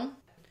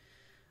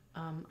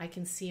 I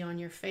can see on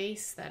your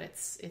face that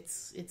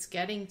it's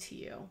getting to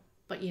you.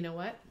 But you know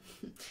what?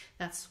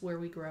 That's where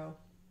we grow.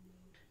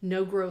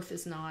 No growth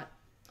is not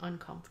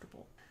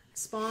uncomfortable.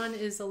 Spawn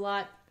is a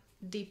lot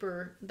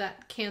deeper.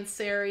 That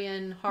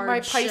Cancerian hard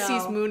My shell.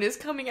 Pisces moon is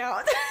coming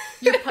out.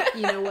 You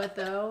know what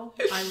though?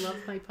 I love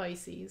my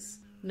Pisces.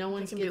 No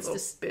one gets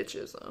to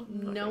bitches though.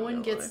 No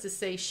one gets to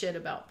say shit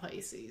about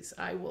Pisces.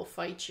 I will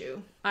fight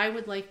you. I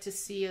would like to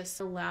see us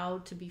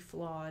allowed to be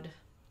flawed.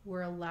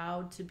 We're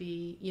allowed to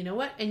be, you know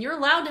what? And you're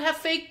allowed to have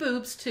fake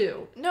boobs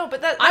too. No,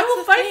 but that's I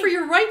will fight for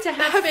your right to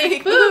have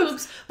fake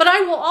boobs, but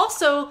I will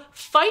also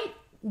fight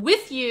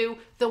with you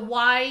the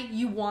why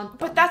you want them.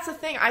 But that's the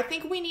thing. I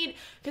think we need,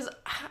 because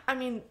I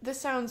mean, this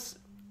sounds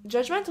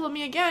judgmental of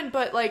me again,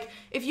 but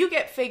if you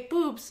get fake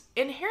boobs,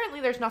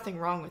 inherently there's nothing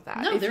wrong with that.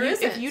 No, there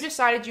isn't. If you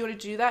decided you want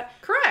to do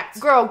that, correct.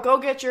 Girl, go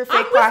get your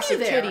fake I'm plastic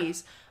with you there.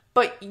 titties.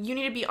 But you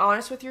need to be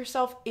honest with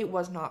yourself. It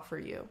was not for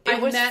you.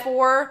 It was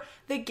for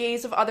the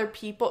gaze of other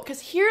people.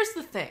 Because here's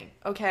the thing,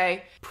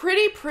 okay?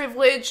 Pretty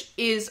privilege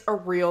is a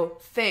real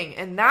thing.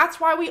 And that's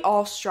why we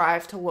all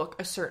strive to look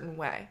a certain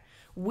way.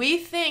 We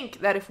think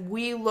that if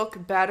we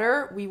look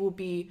better, we will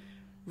be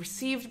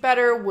received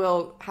better,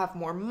 we'll have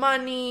more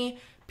money,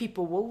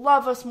 people will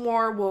love us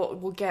more,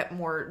 we'll get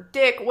more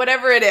dick,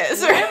 whatever it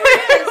is. Whatever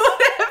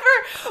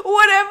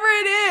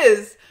it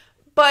is.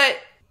 But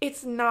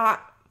it's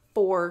not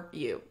for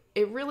you.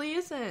 It really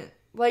isn't.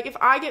 If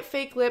I get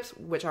fake lips,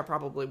 which I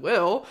probably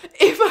will,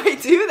 if I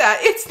do that,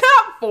 it's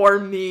not for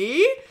me.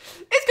 It's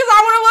because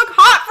I want to look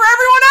hot for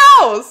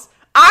everyone else.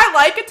 I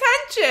like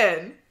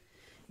attention.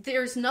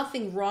 there's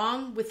nothing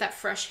wrong with that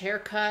fresh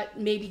haircut,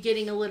 maybe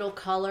getting a little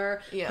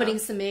color, putting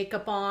some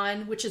makeup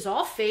on, which is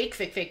all fake.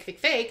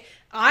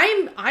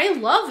 I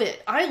love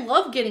it. I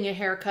love getting a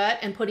haircut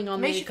and putting on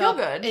Makes makeup.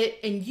 You feel good.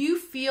 And you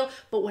feel,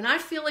 but when I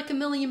feel like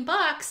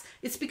 $1,000,000,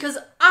 it's because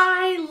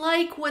I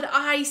like what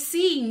I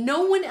see.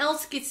 No one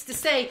else gets to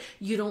say,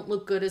 you don't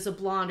look good as a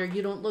blonde or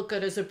you don't look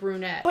good as a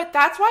brunette. But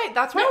that's why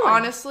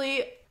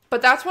honestly,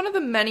 but that's one of the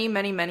many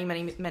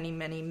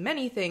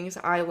things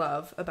I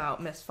love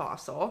about Miss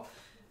Fossil.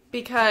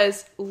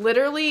 Because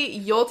literally,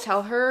 you'll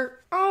tell her,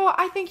 oh,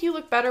 I think you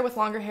look better with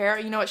longer hair.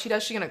 You know what she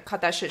does? She's going to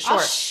cut that shit short.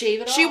 I'll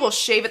shave it off. She will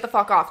shave it the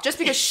fuck off. Just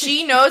because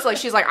she knows, like,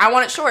 she's like, I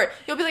want it short.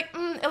 You'll be like,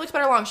 it looks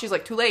better long. She's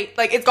like, too late.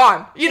 Like, it's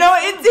gone. You know,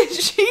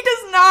 she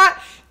does not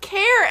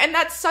care. And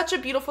that's such a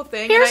beautiful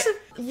thing. You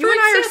and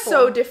I are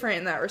so different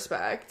in that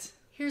respect.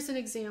 Here's an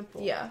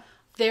example. Yeah.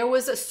 There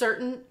was a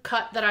certain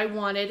cut that I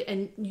wanted,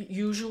 and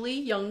usually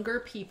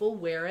younger people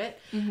wear it,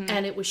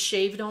 and it was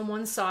shaved on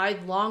one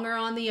side, longer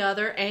on the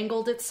other,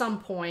 angled at some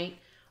point.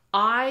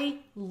 I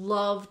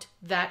loved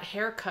that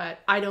haircut.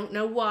 I don't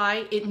know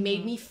why. It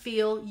made me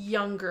feel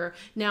younger.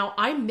 Now,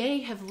 I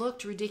may have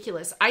looked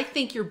ridiculous. I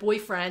think your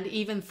boyfriend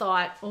even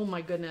thought, oh my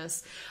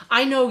goodness.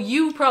 I know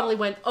you probably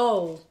went,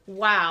 oh,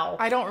 wow.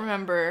 I don't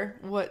remember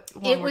what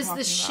one it we're was talking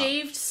the about.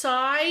 shaved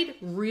side,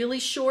 really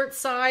short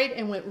side,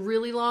 and went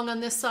really long on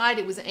this side.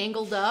 It was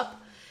angled up.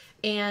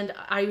 And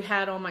I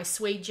had on my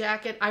suede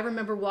jacket. I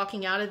remember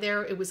walking out of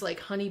there. It was like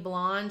honey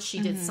blonde. She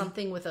did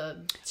something with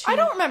a... I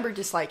don't remember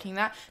disliking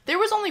that. There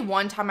was only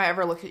one time I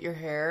ever looked at your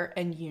hair,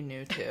 and you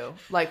knew too.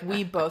 Like,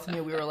 we both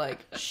knew. We were like,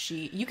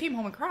 you came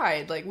home and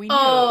cried. Like, we knew it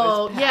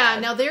was bad. Yeah.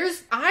 Now,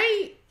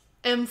 I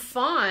am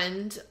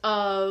fond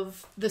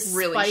of the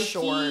Really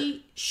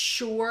spiky,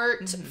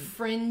 short,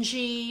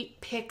 fringy,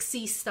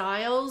 pixie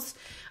styles.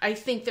 I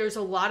think there's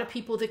a lot of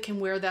people that can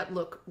wear that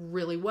look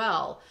really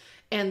well.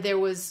 And there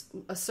was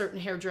a certain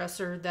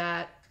hairdresser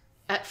that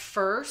at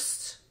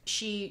first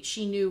she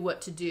knew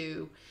what to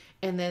do.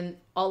 And then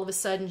all of a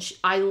sudden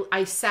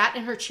I sat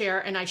in her chair,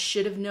 and I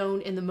should have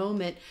known in the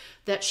moment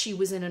that she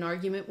was in an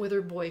argument with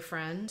her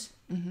boyfriend.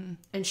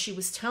 And she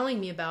was telling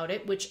me about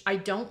it, which I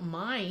don't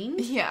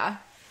mind. Yeah.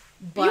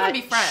 But you want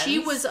to be friends. She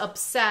was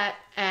upset,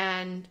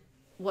 and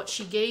what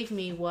she gave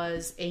me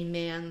was a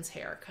man's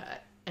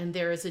haircut. And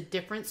there is a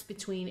difference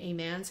between a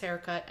man's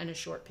haircut and a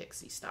short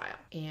pixie style.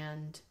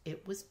 And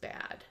it was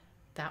bad.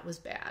 That was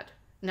bad.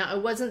 Now,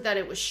 it wasn't that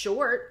it was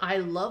short. I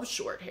love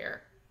short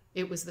hair.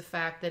 It was the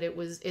fact that it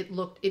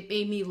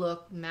made me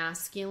look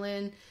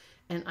masculine,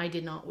 and I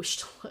did not wish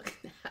to look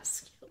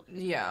masculine.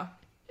 Yeah.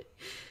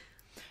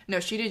 No,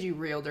 she did you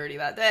real dirty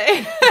that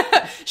day.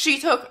 She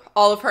took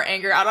all of her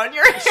anger out on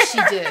your hair. She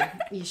did.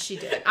 She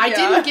did. I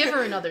didn't give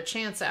her another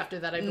chance after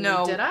that, I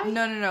believe. Did I?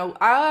 No.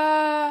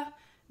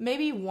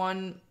 Maybe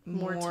one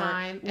more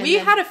time. We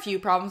had a few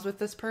problems with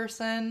this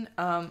person,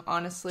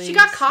 honestly. She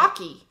got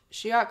cocky.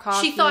 She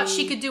thought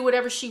she could do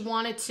whatever she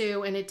wanted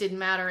to, and it didn't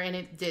matter, and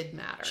it did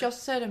matter. She also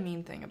said a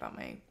mean thing about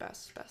my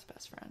best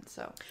friend,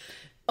 so...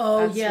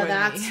 Oh,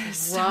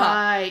 that's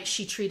right.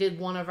 She treated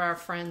one of our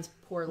friends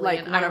poorly.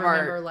 Like, and one of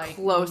our like,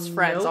 close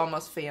friends,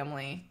 almost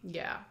family.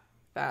 Yeah.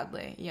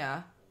 Badly,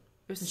 yeah.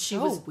 It was she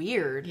so was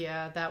weird.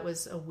 Yeah, that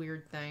was a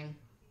weird thing.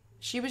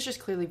 She was just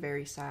clearly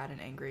very sad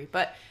and angry.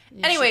 But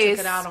anyways, she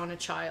took it out on a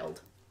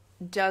child.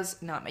 Does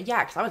not...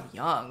 Yeah, because I was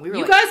young.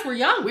 You guys were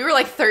young. We were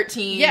like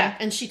 13. Yeah,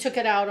 and she took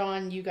it out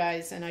on you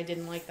guys, and I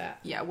didn't like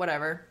that. Yeah,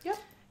 whatever. Yep.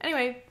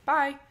 Anyway,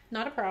 bye.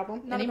 Not a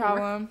problem. Not a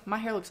problem. My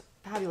hair looks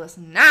fabulous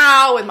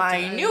now with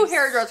my new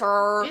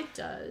hairdresser. It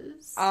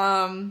does.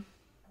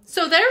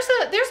 So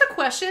there's a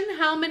question.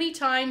 How many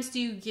times do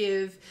you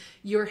give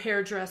your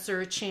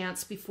hairdresser a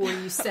chance before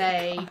you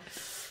say...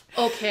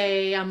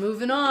 Okay, I'm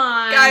moving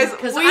on. Guys,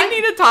 we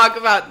need to talk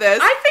about this.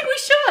 I think we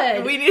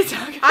should. We need to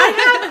talk about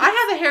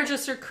I have a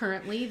hairdresser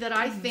currently that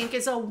I think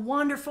is a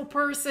wonderful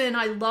person.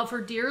 I love her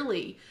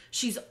dearly.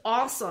 She's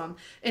awesome.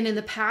 And in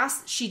the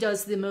past, she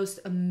does the most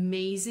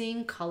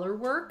amazing color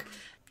work.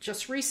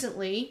 Just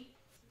recently,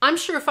 I'm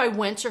sure if I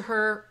went to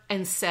her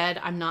and said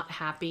I'm not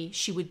happy,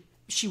 she would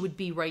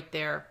be right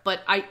there.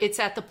 But it's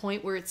at the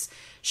point where it's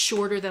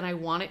shorter than I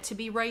want it to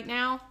be right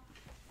now.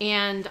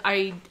 And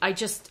I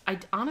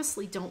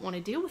honestly don't want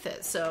to deal with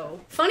it. So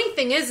funny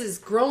thing is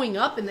growing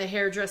up in the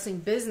hairdressing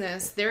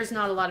business, there's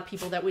not a lot of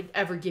people that would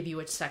ever give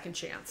you a second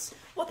chance.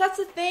 Well, that's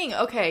the thing.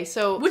 Okay,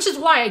 so... Which is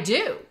why I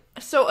do.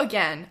 So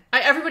again...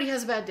 everybody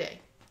has a bad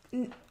day.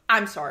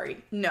 I'm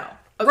sorry. No.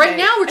 Okay. Right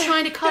now we're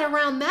trying to cut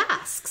around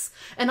masks.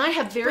 And I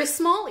have very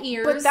small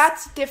ears. But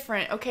that's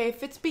different, okay?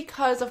 If it's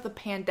because of the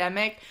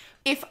pandemic,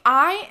 if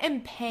I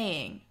am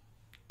paying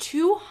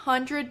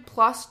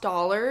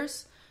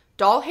 $200+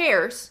 doll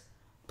hairs,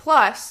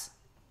 plus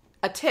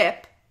a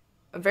tip,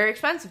 a very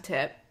expensive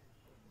tip,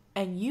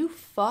 and you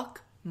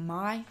fuck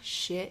my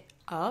shit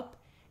up,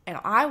 and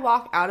I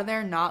walk out of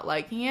there not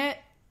liking it,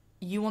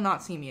 you will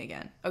not see me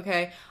again,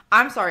 okay?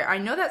 I'm sorry. I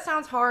know that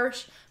sounds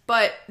harsh,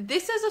 but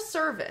this is a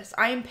service.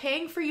 I am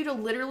paying for you to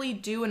literally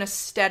do an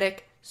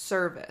aesthetic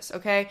service,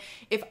 okay?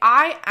 If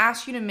I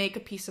ask you to make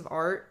a piece of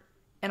art,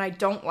 and I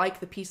don't like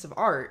the piece of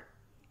art,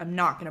 I'm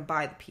not going to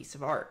buy the piece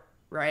of art,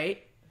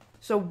 right?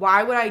 So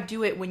why would I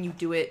do it when you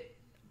do it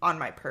on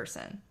my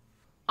person?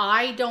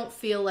 I don't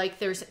feel like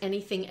there's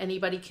anything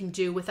anybody can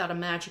do without a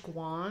magic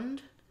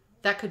wand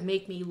that could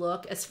make me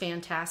look as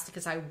fantastic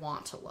as I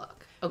want to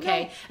look.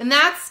 Okay? No, and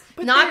that's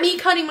not me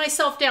cutting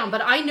myself down,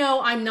 but I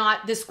know I'm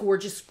not this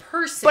gorgeous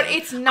person. But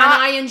it's not.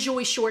 And I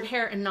enjoy short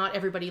hair, and not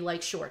everybody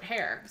likes short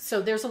hair.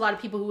 So there's a lot of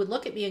people who would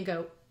look at me and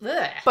go,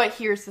 ugh. But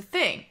here's the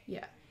thing.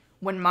 Yeah.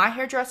 When my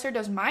hairdresser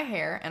does my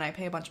hair, and I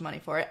pay a bunch of money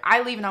for it,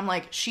 I leave and I'm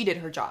like, she did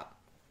her job.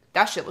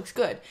 That shit looks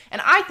good.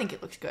 And I think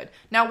it looks good.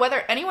 Now,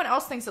 whether anyone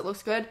else thinks it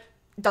looks good,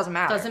 doesn't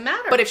matter. Doesn't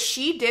matter. But if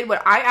she did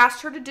what I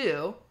asked her to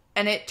do,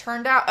 and it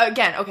turned out,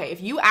 again, okay,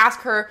 if you ask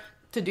her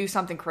to do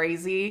something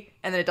crazy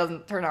and then it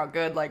doesn't turn out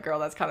good, like, girl,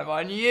 that's kind of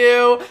on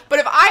you. But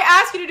if I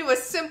ask you to do a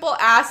simple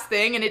ass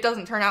thing and it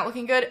doesn't turn out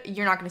looking good,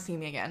 you're not going to see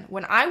me again.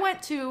 When I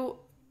went to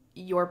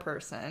your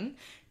person,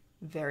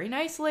 very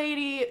nice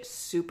lady,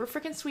 super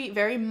freaking sweet,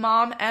 very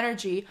mom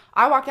energy,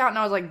 I walked out and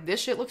I was like, this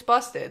shit looks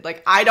busted.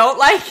 Like, I don't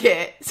like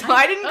it. So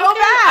I didn't go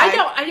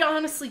back. I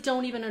honestly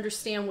don't even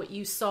understand what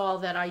you saw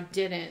that I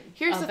didn't.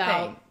 Here's the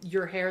thing.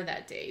 Your hair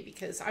that day,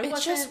 because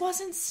it just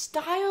wasn't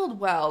styled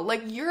well.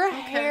 Like, you're a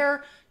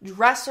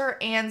hairdresser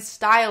and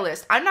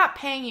stylist. I'm not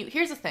paying you.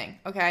 Here's the thing,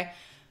 okay?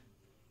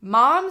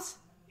 Mom's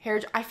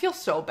hair, I feel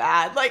so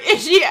bad. Like,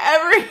 if she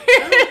ever hears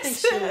I don't think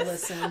she would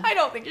listen. I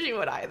don't think she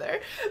would either.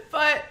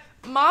 But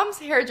Mom's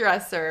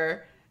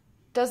hairdresser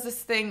does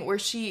this thing where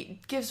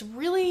she gives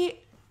really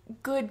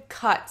good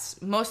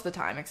cuts most of the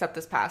time, except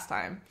this past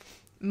time.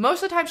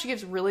 Most of the time she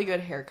gives really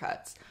good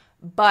haircuts,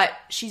 but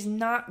she's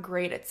not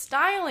great at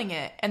styling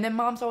it. And then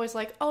Mom's always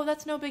like, oh,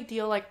 that's no big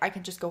deal. Like, I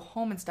can just go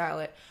home and style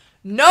it.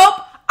 Nope,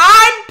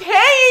 I'm paying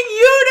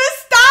you to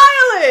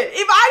style it.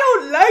 If I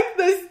don't like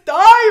the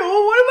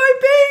style, what am I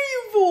paying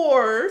you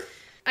for?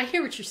 I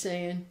hear what you're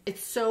saying.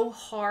 It's so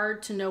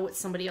hard to know what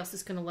somebody else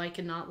is going to like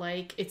and not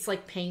like. It's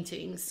like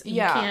paintings.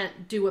 You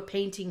can't do a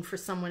painting for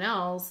someone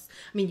else.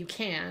 I mean, you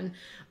can,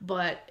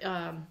 but,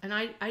 and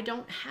I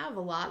don't have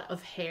a lot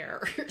of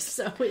hair,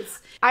 so it's...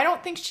 I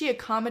don't think she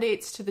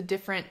accommodates to the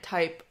different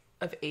type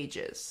of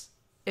ages,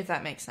 if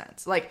that makes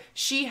sense. Like,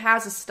 she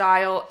has a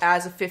style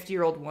as a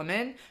 50-year-old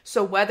woman,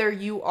 so whether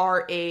you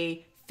are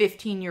a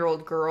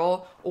 15-year-old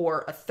girl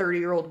or a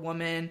 30-year-old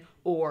woman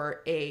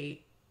or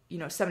a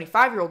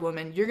 75-year-old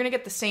woman, you're going to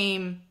get the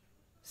same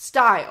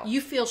style.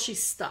 You feel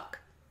she's stuck.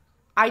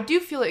 I do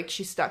feel like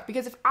she's stuck,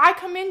 because if I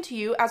come into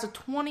you as a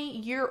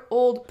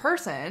 20-year-old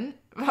person,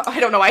 I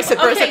don't know why I said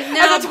person,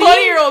 as a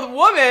 20-year-old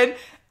woman,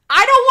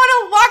 I don't want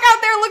to walk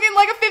out there looking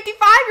like a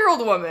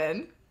 55-year-old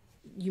woman.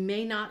 You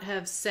may not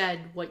have said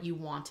what you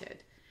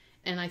wanted.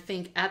 And I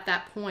think at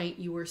that point,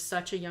 you were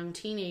such a young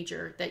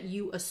teenager that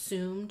you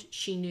assumed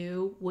she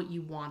knew what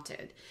you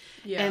wanted.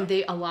 Yeah. And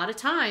they, a lot of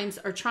times,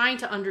 are trying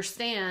to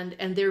understand,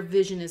 and their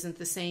vision isn't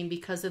the same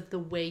because of the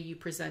way you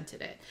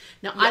presented it.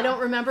 Now, I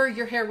don't remember,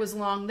 your hair was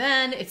long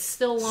then. It's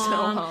still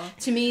long.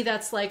 To me,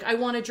 that's like, I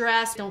want a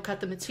dress. Don't cut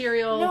the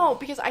material. No,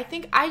 because I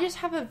think I just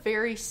have a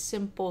very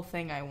simple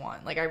thing I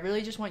want. Like, I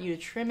really just want you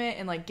to trim it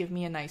and, like, give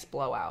me a nice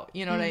blowout.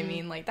 You know what I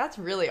mean? Like, that's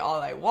really all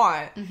I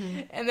want.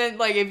 And then,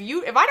 like,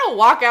 if I don't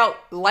walk out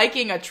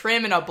liking a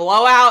trim and a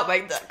blowout,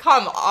 like,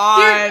 come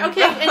on.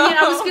 Okay, and then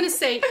I was going to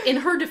say, in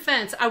her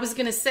defense, I was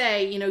going to say,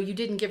 you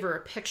didn't give her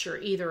a picture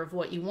either of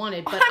what you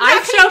wanted, but I'm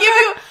not going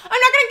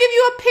to give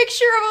you a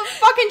picture of a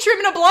fucking trim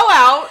and a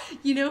blowout.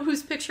 You know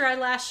whose picture I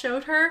last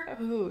showed her?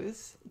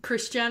 Whose?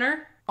 Kris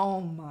Jenner.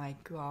 Oh my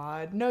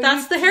god. No,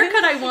 that's the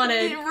haircut I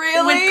wanted.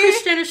 Really? When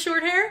Kris Jenner's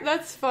short hair?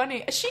 That's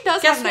funny. She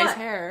does have nice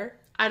hair.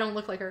 I don't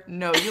look like her.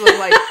 No, you look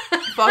like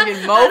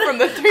fucking Mo from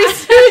the Three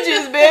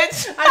Stooges,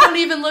 bitch. I don't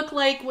even look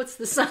like, what's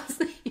the son's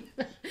name?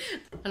 I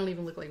don't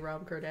even look like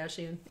Rob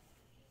Kardashian.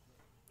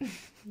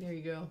 There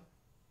you go.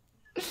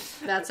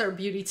 That's our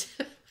beauty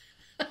tip.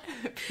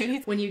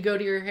 When you go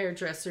to your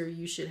hairdresser,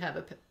 you should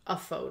have a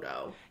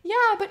photo.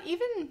 Yeah, but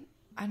even,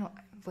 I don't,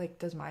 like,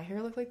 does my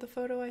hair look like the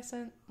photo I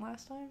sent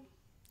last time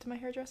to my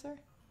hairdresser?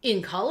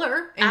 In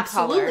color,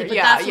 absolutely. But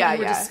that's what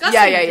we were discussing.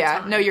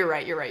 Yeah. No, you're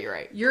right.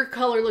 Your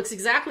color looks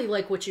exactly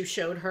like what you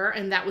showed her,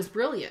 and that was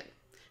brilliant.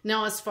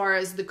 Now, as far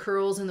as the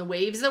curls and the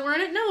waves that were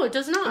in it, no, it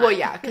does not. Well,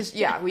 yeah, because,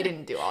 we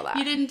didn't do all that.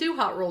 You didn't do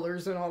hot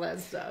rollers and all that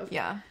stuff.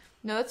 Yeah.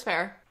 No, that's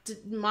fair.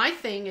 My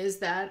thing is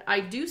that I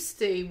do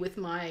stay with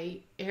my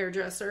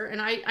hairdresser, and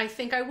I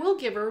think I will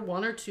give her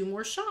one or two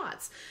more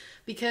shots.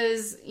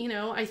 Because,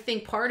 I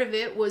think part of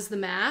it was the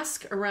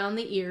mask around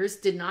the ears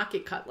did not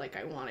get cut like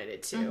I wanted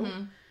it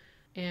to.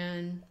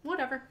 And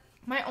whatever.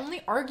 My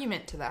only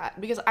argument to that,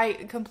 because I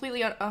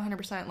completely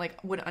 100%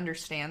 would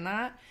understand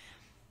that,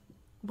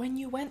 when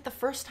you went the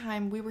first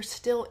time, we were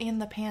still in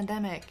the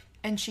pandemic,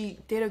 and she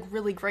did a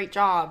really great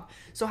job.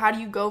 So how do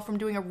you go from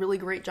doing a really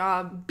great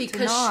job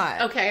to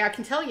not? Okay, I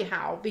can tell you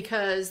how.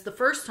 Because the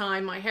first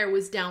time my hair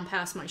was down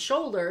past my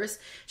shoulders,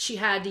 she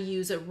had to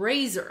use a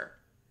razor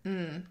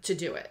to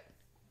do it.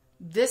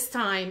 This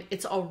time,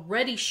 it's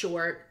already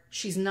short.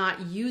 She's not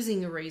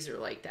using a razor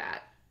like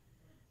that.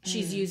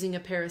 She's using a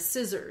pair of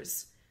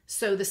scissors.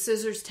 So the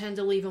scissors tend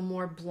to leave a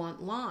more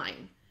blunt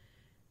line.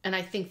 And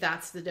I think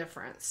that's the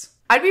difference.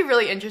 I'd be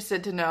really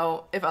interested to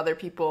know if other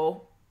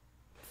people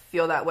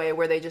feel that way,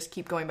 where they just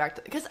keep going back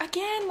to... Because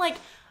again, like...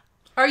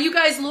 Are you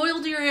guys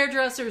loyal to your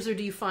hairdressers, or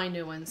do you find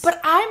new ones? But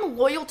I'm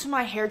loyal to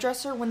my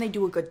hairdresser when they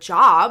do a good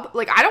job.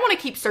 Like, I don't want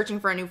to keep searching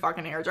for a new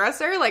fucking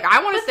hairdresser. Like,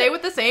 I want to stay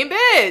with the same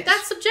bitch.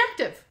 That's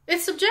subjective.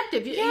 It's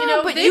subjective. Yeah, you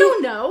know, but they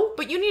don't know.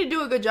 But you need to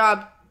do a good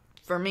job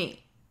for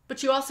me.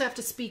 But you also have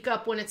to speak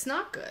up when it's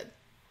not good.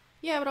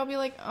 Yeah, but I'll be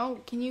like, oh,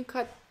 can you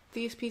cut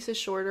these pieces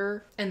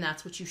shorter? And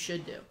that's what you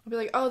should do. I'll be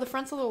like, oh, the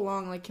front's a little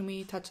long. Like, can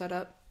we touch that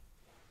up?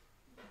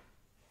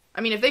 I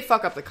mean, if they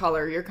fuck up the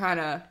color, you're kind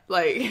of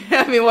like,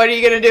 I mean, what are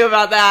you going to do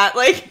about that?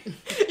 Like,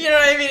 you know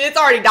what I mean? It's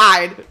already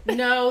dyed.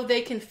 No,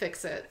 they can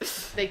fix it.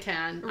 They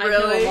can. Really? I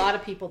know a lot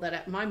of people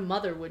that... My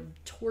mother would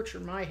torture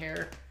my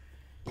hair.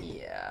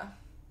 Yeah.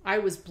 I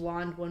was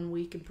blonde one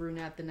week and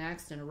brunette the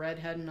next, and a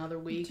redhead another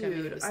week. Dude, I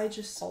mean, it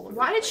was all over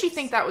why the did she place.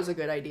 think that was a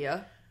good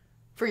idea?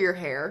 For your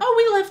hair? Oh,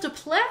 we left a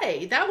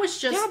play. That was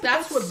just... Yeah,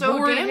 that's what so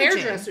bored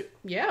damaging. hairdresser...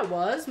 Yeah, it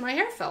was. My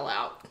hair fell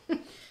out.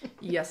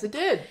 Yes, it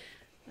did.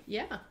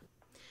 Yeah.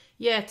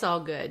 Yeah, it's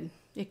all good.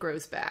 It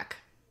grows back.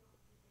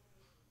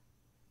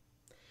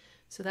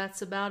 So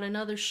that's about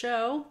another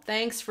show.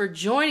 Thanks for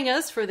joining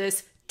us for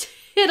this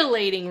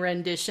titillating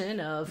rendition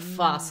of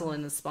Fossil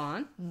in the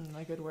Spawn.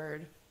 A good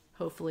word.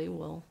 Hopefully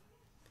we'll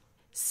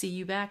see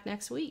you back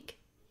next week.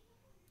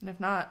 And if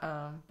not,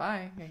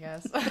 bye, I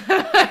guess.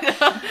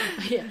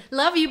 Yeah.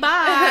 Love you.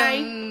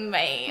 Bye.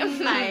 Bye.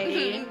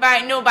 Bye.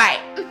 Bye. No, bye.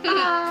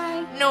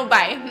 Bye. No,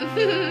 bye.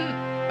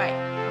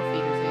 Bye.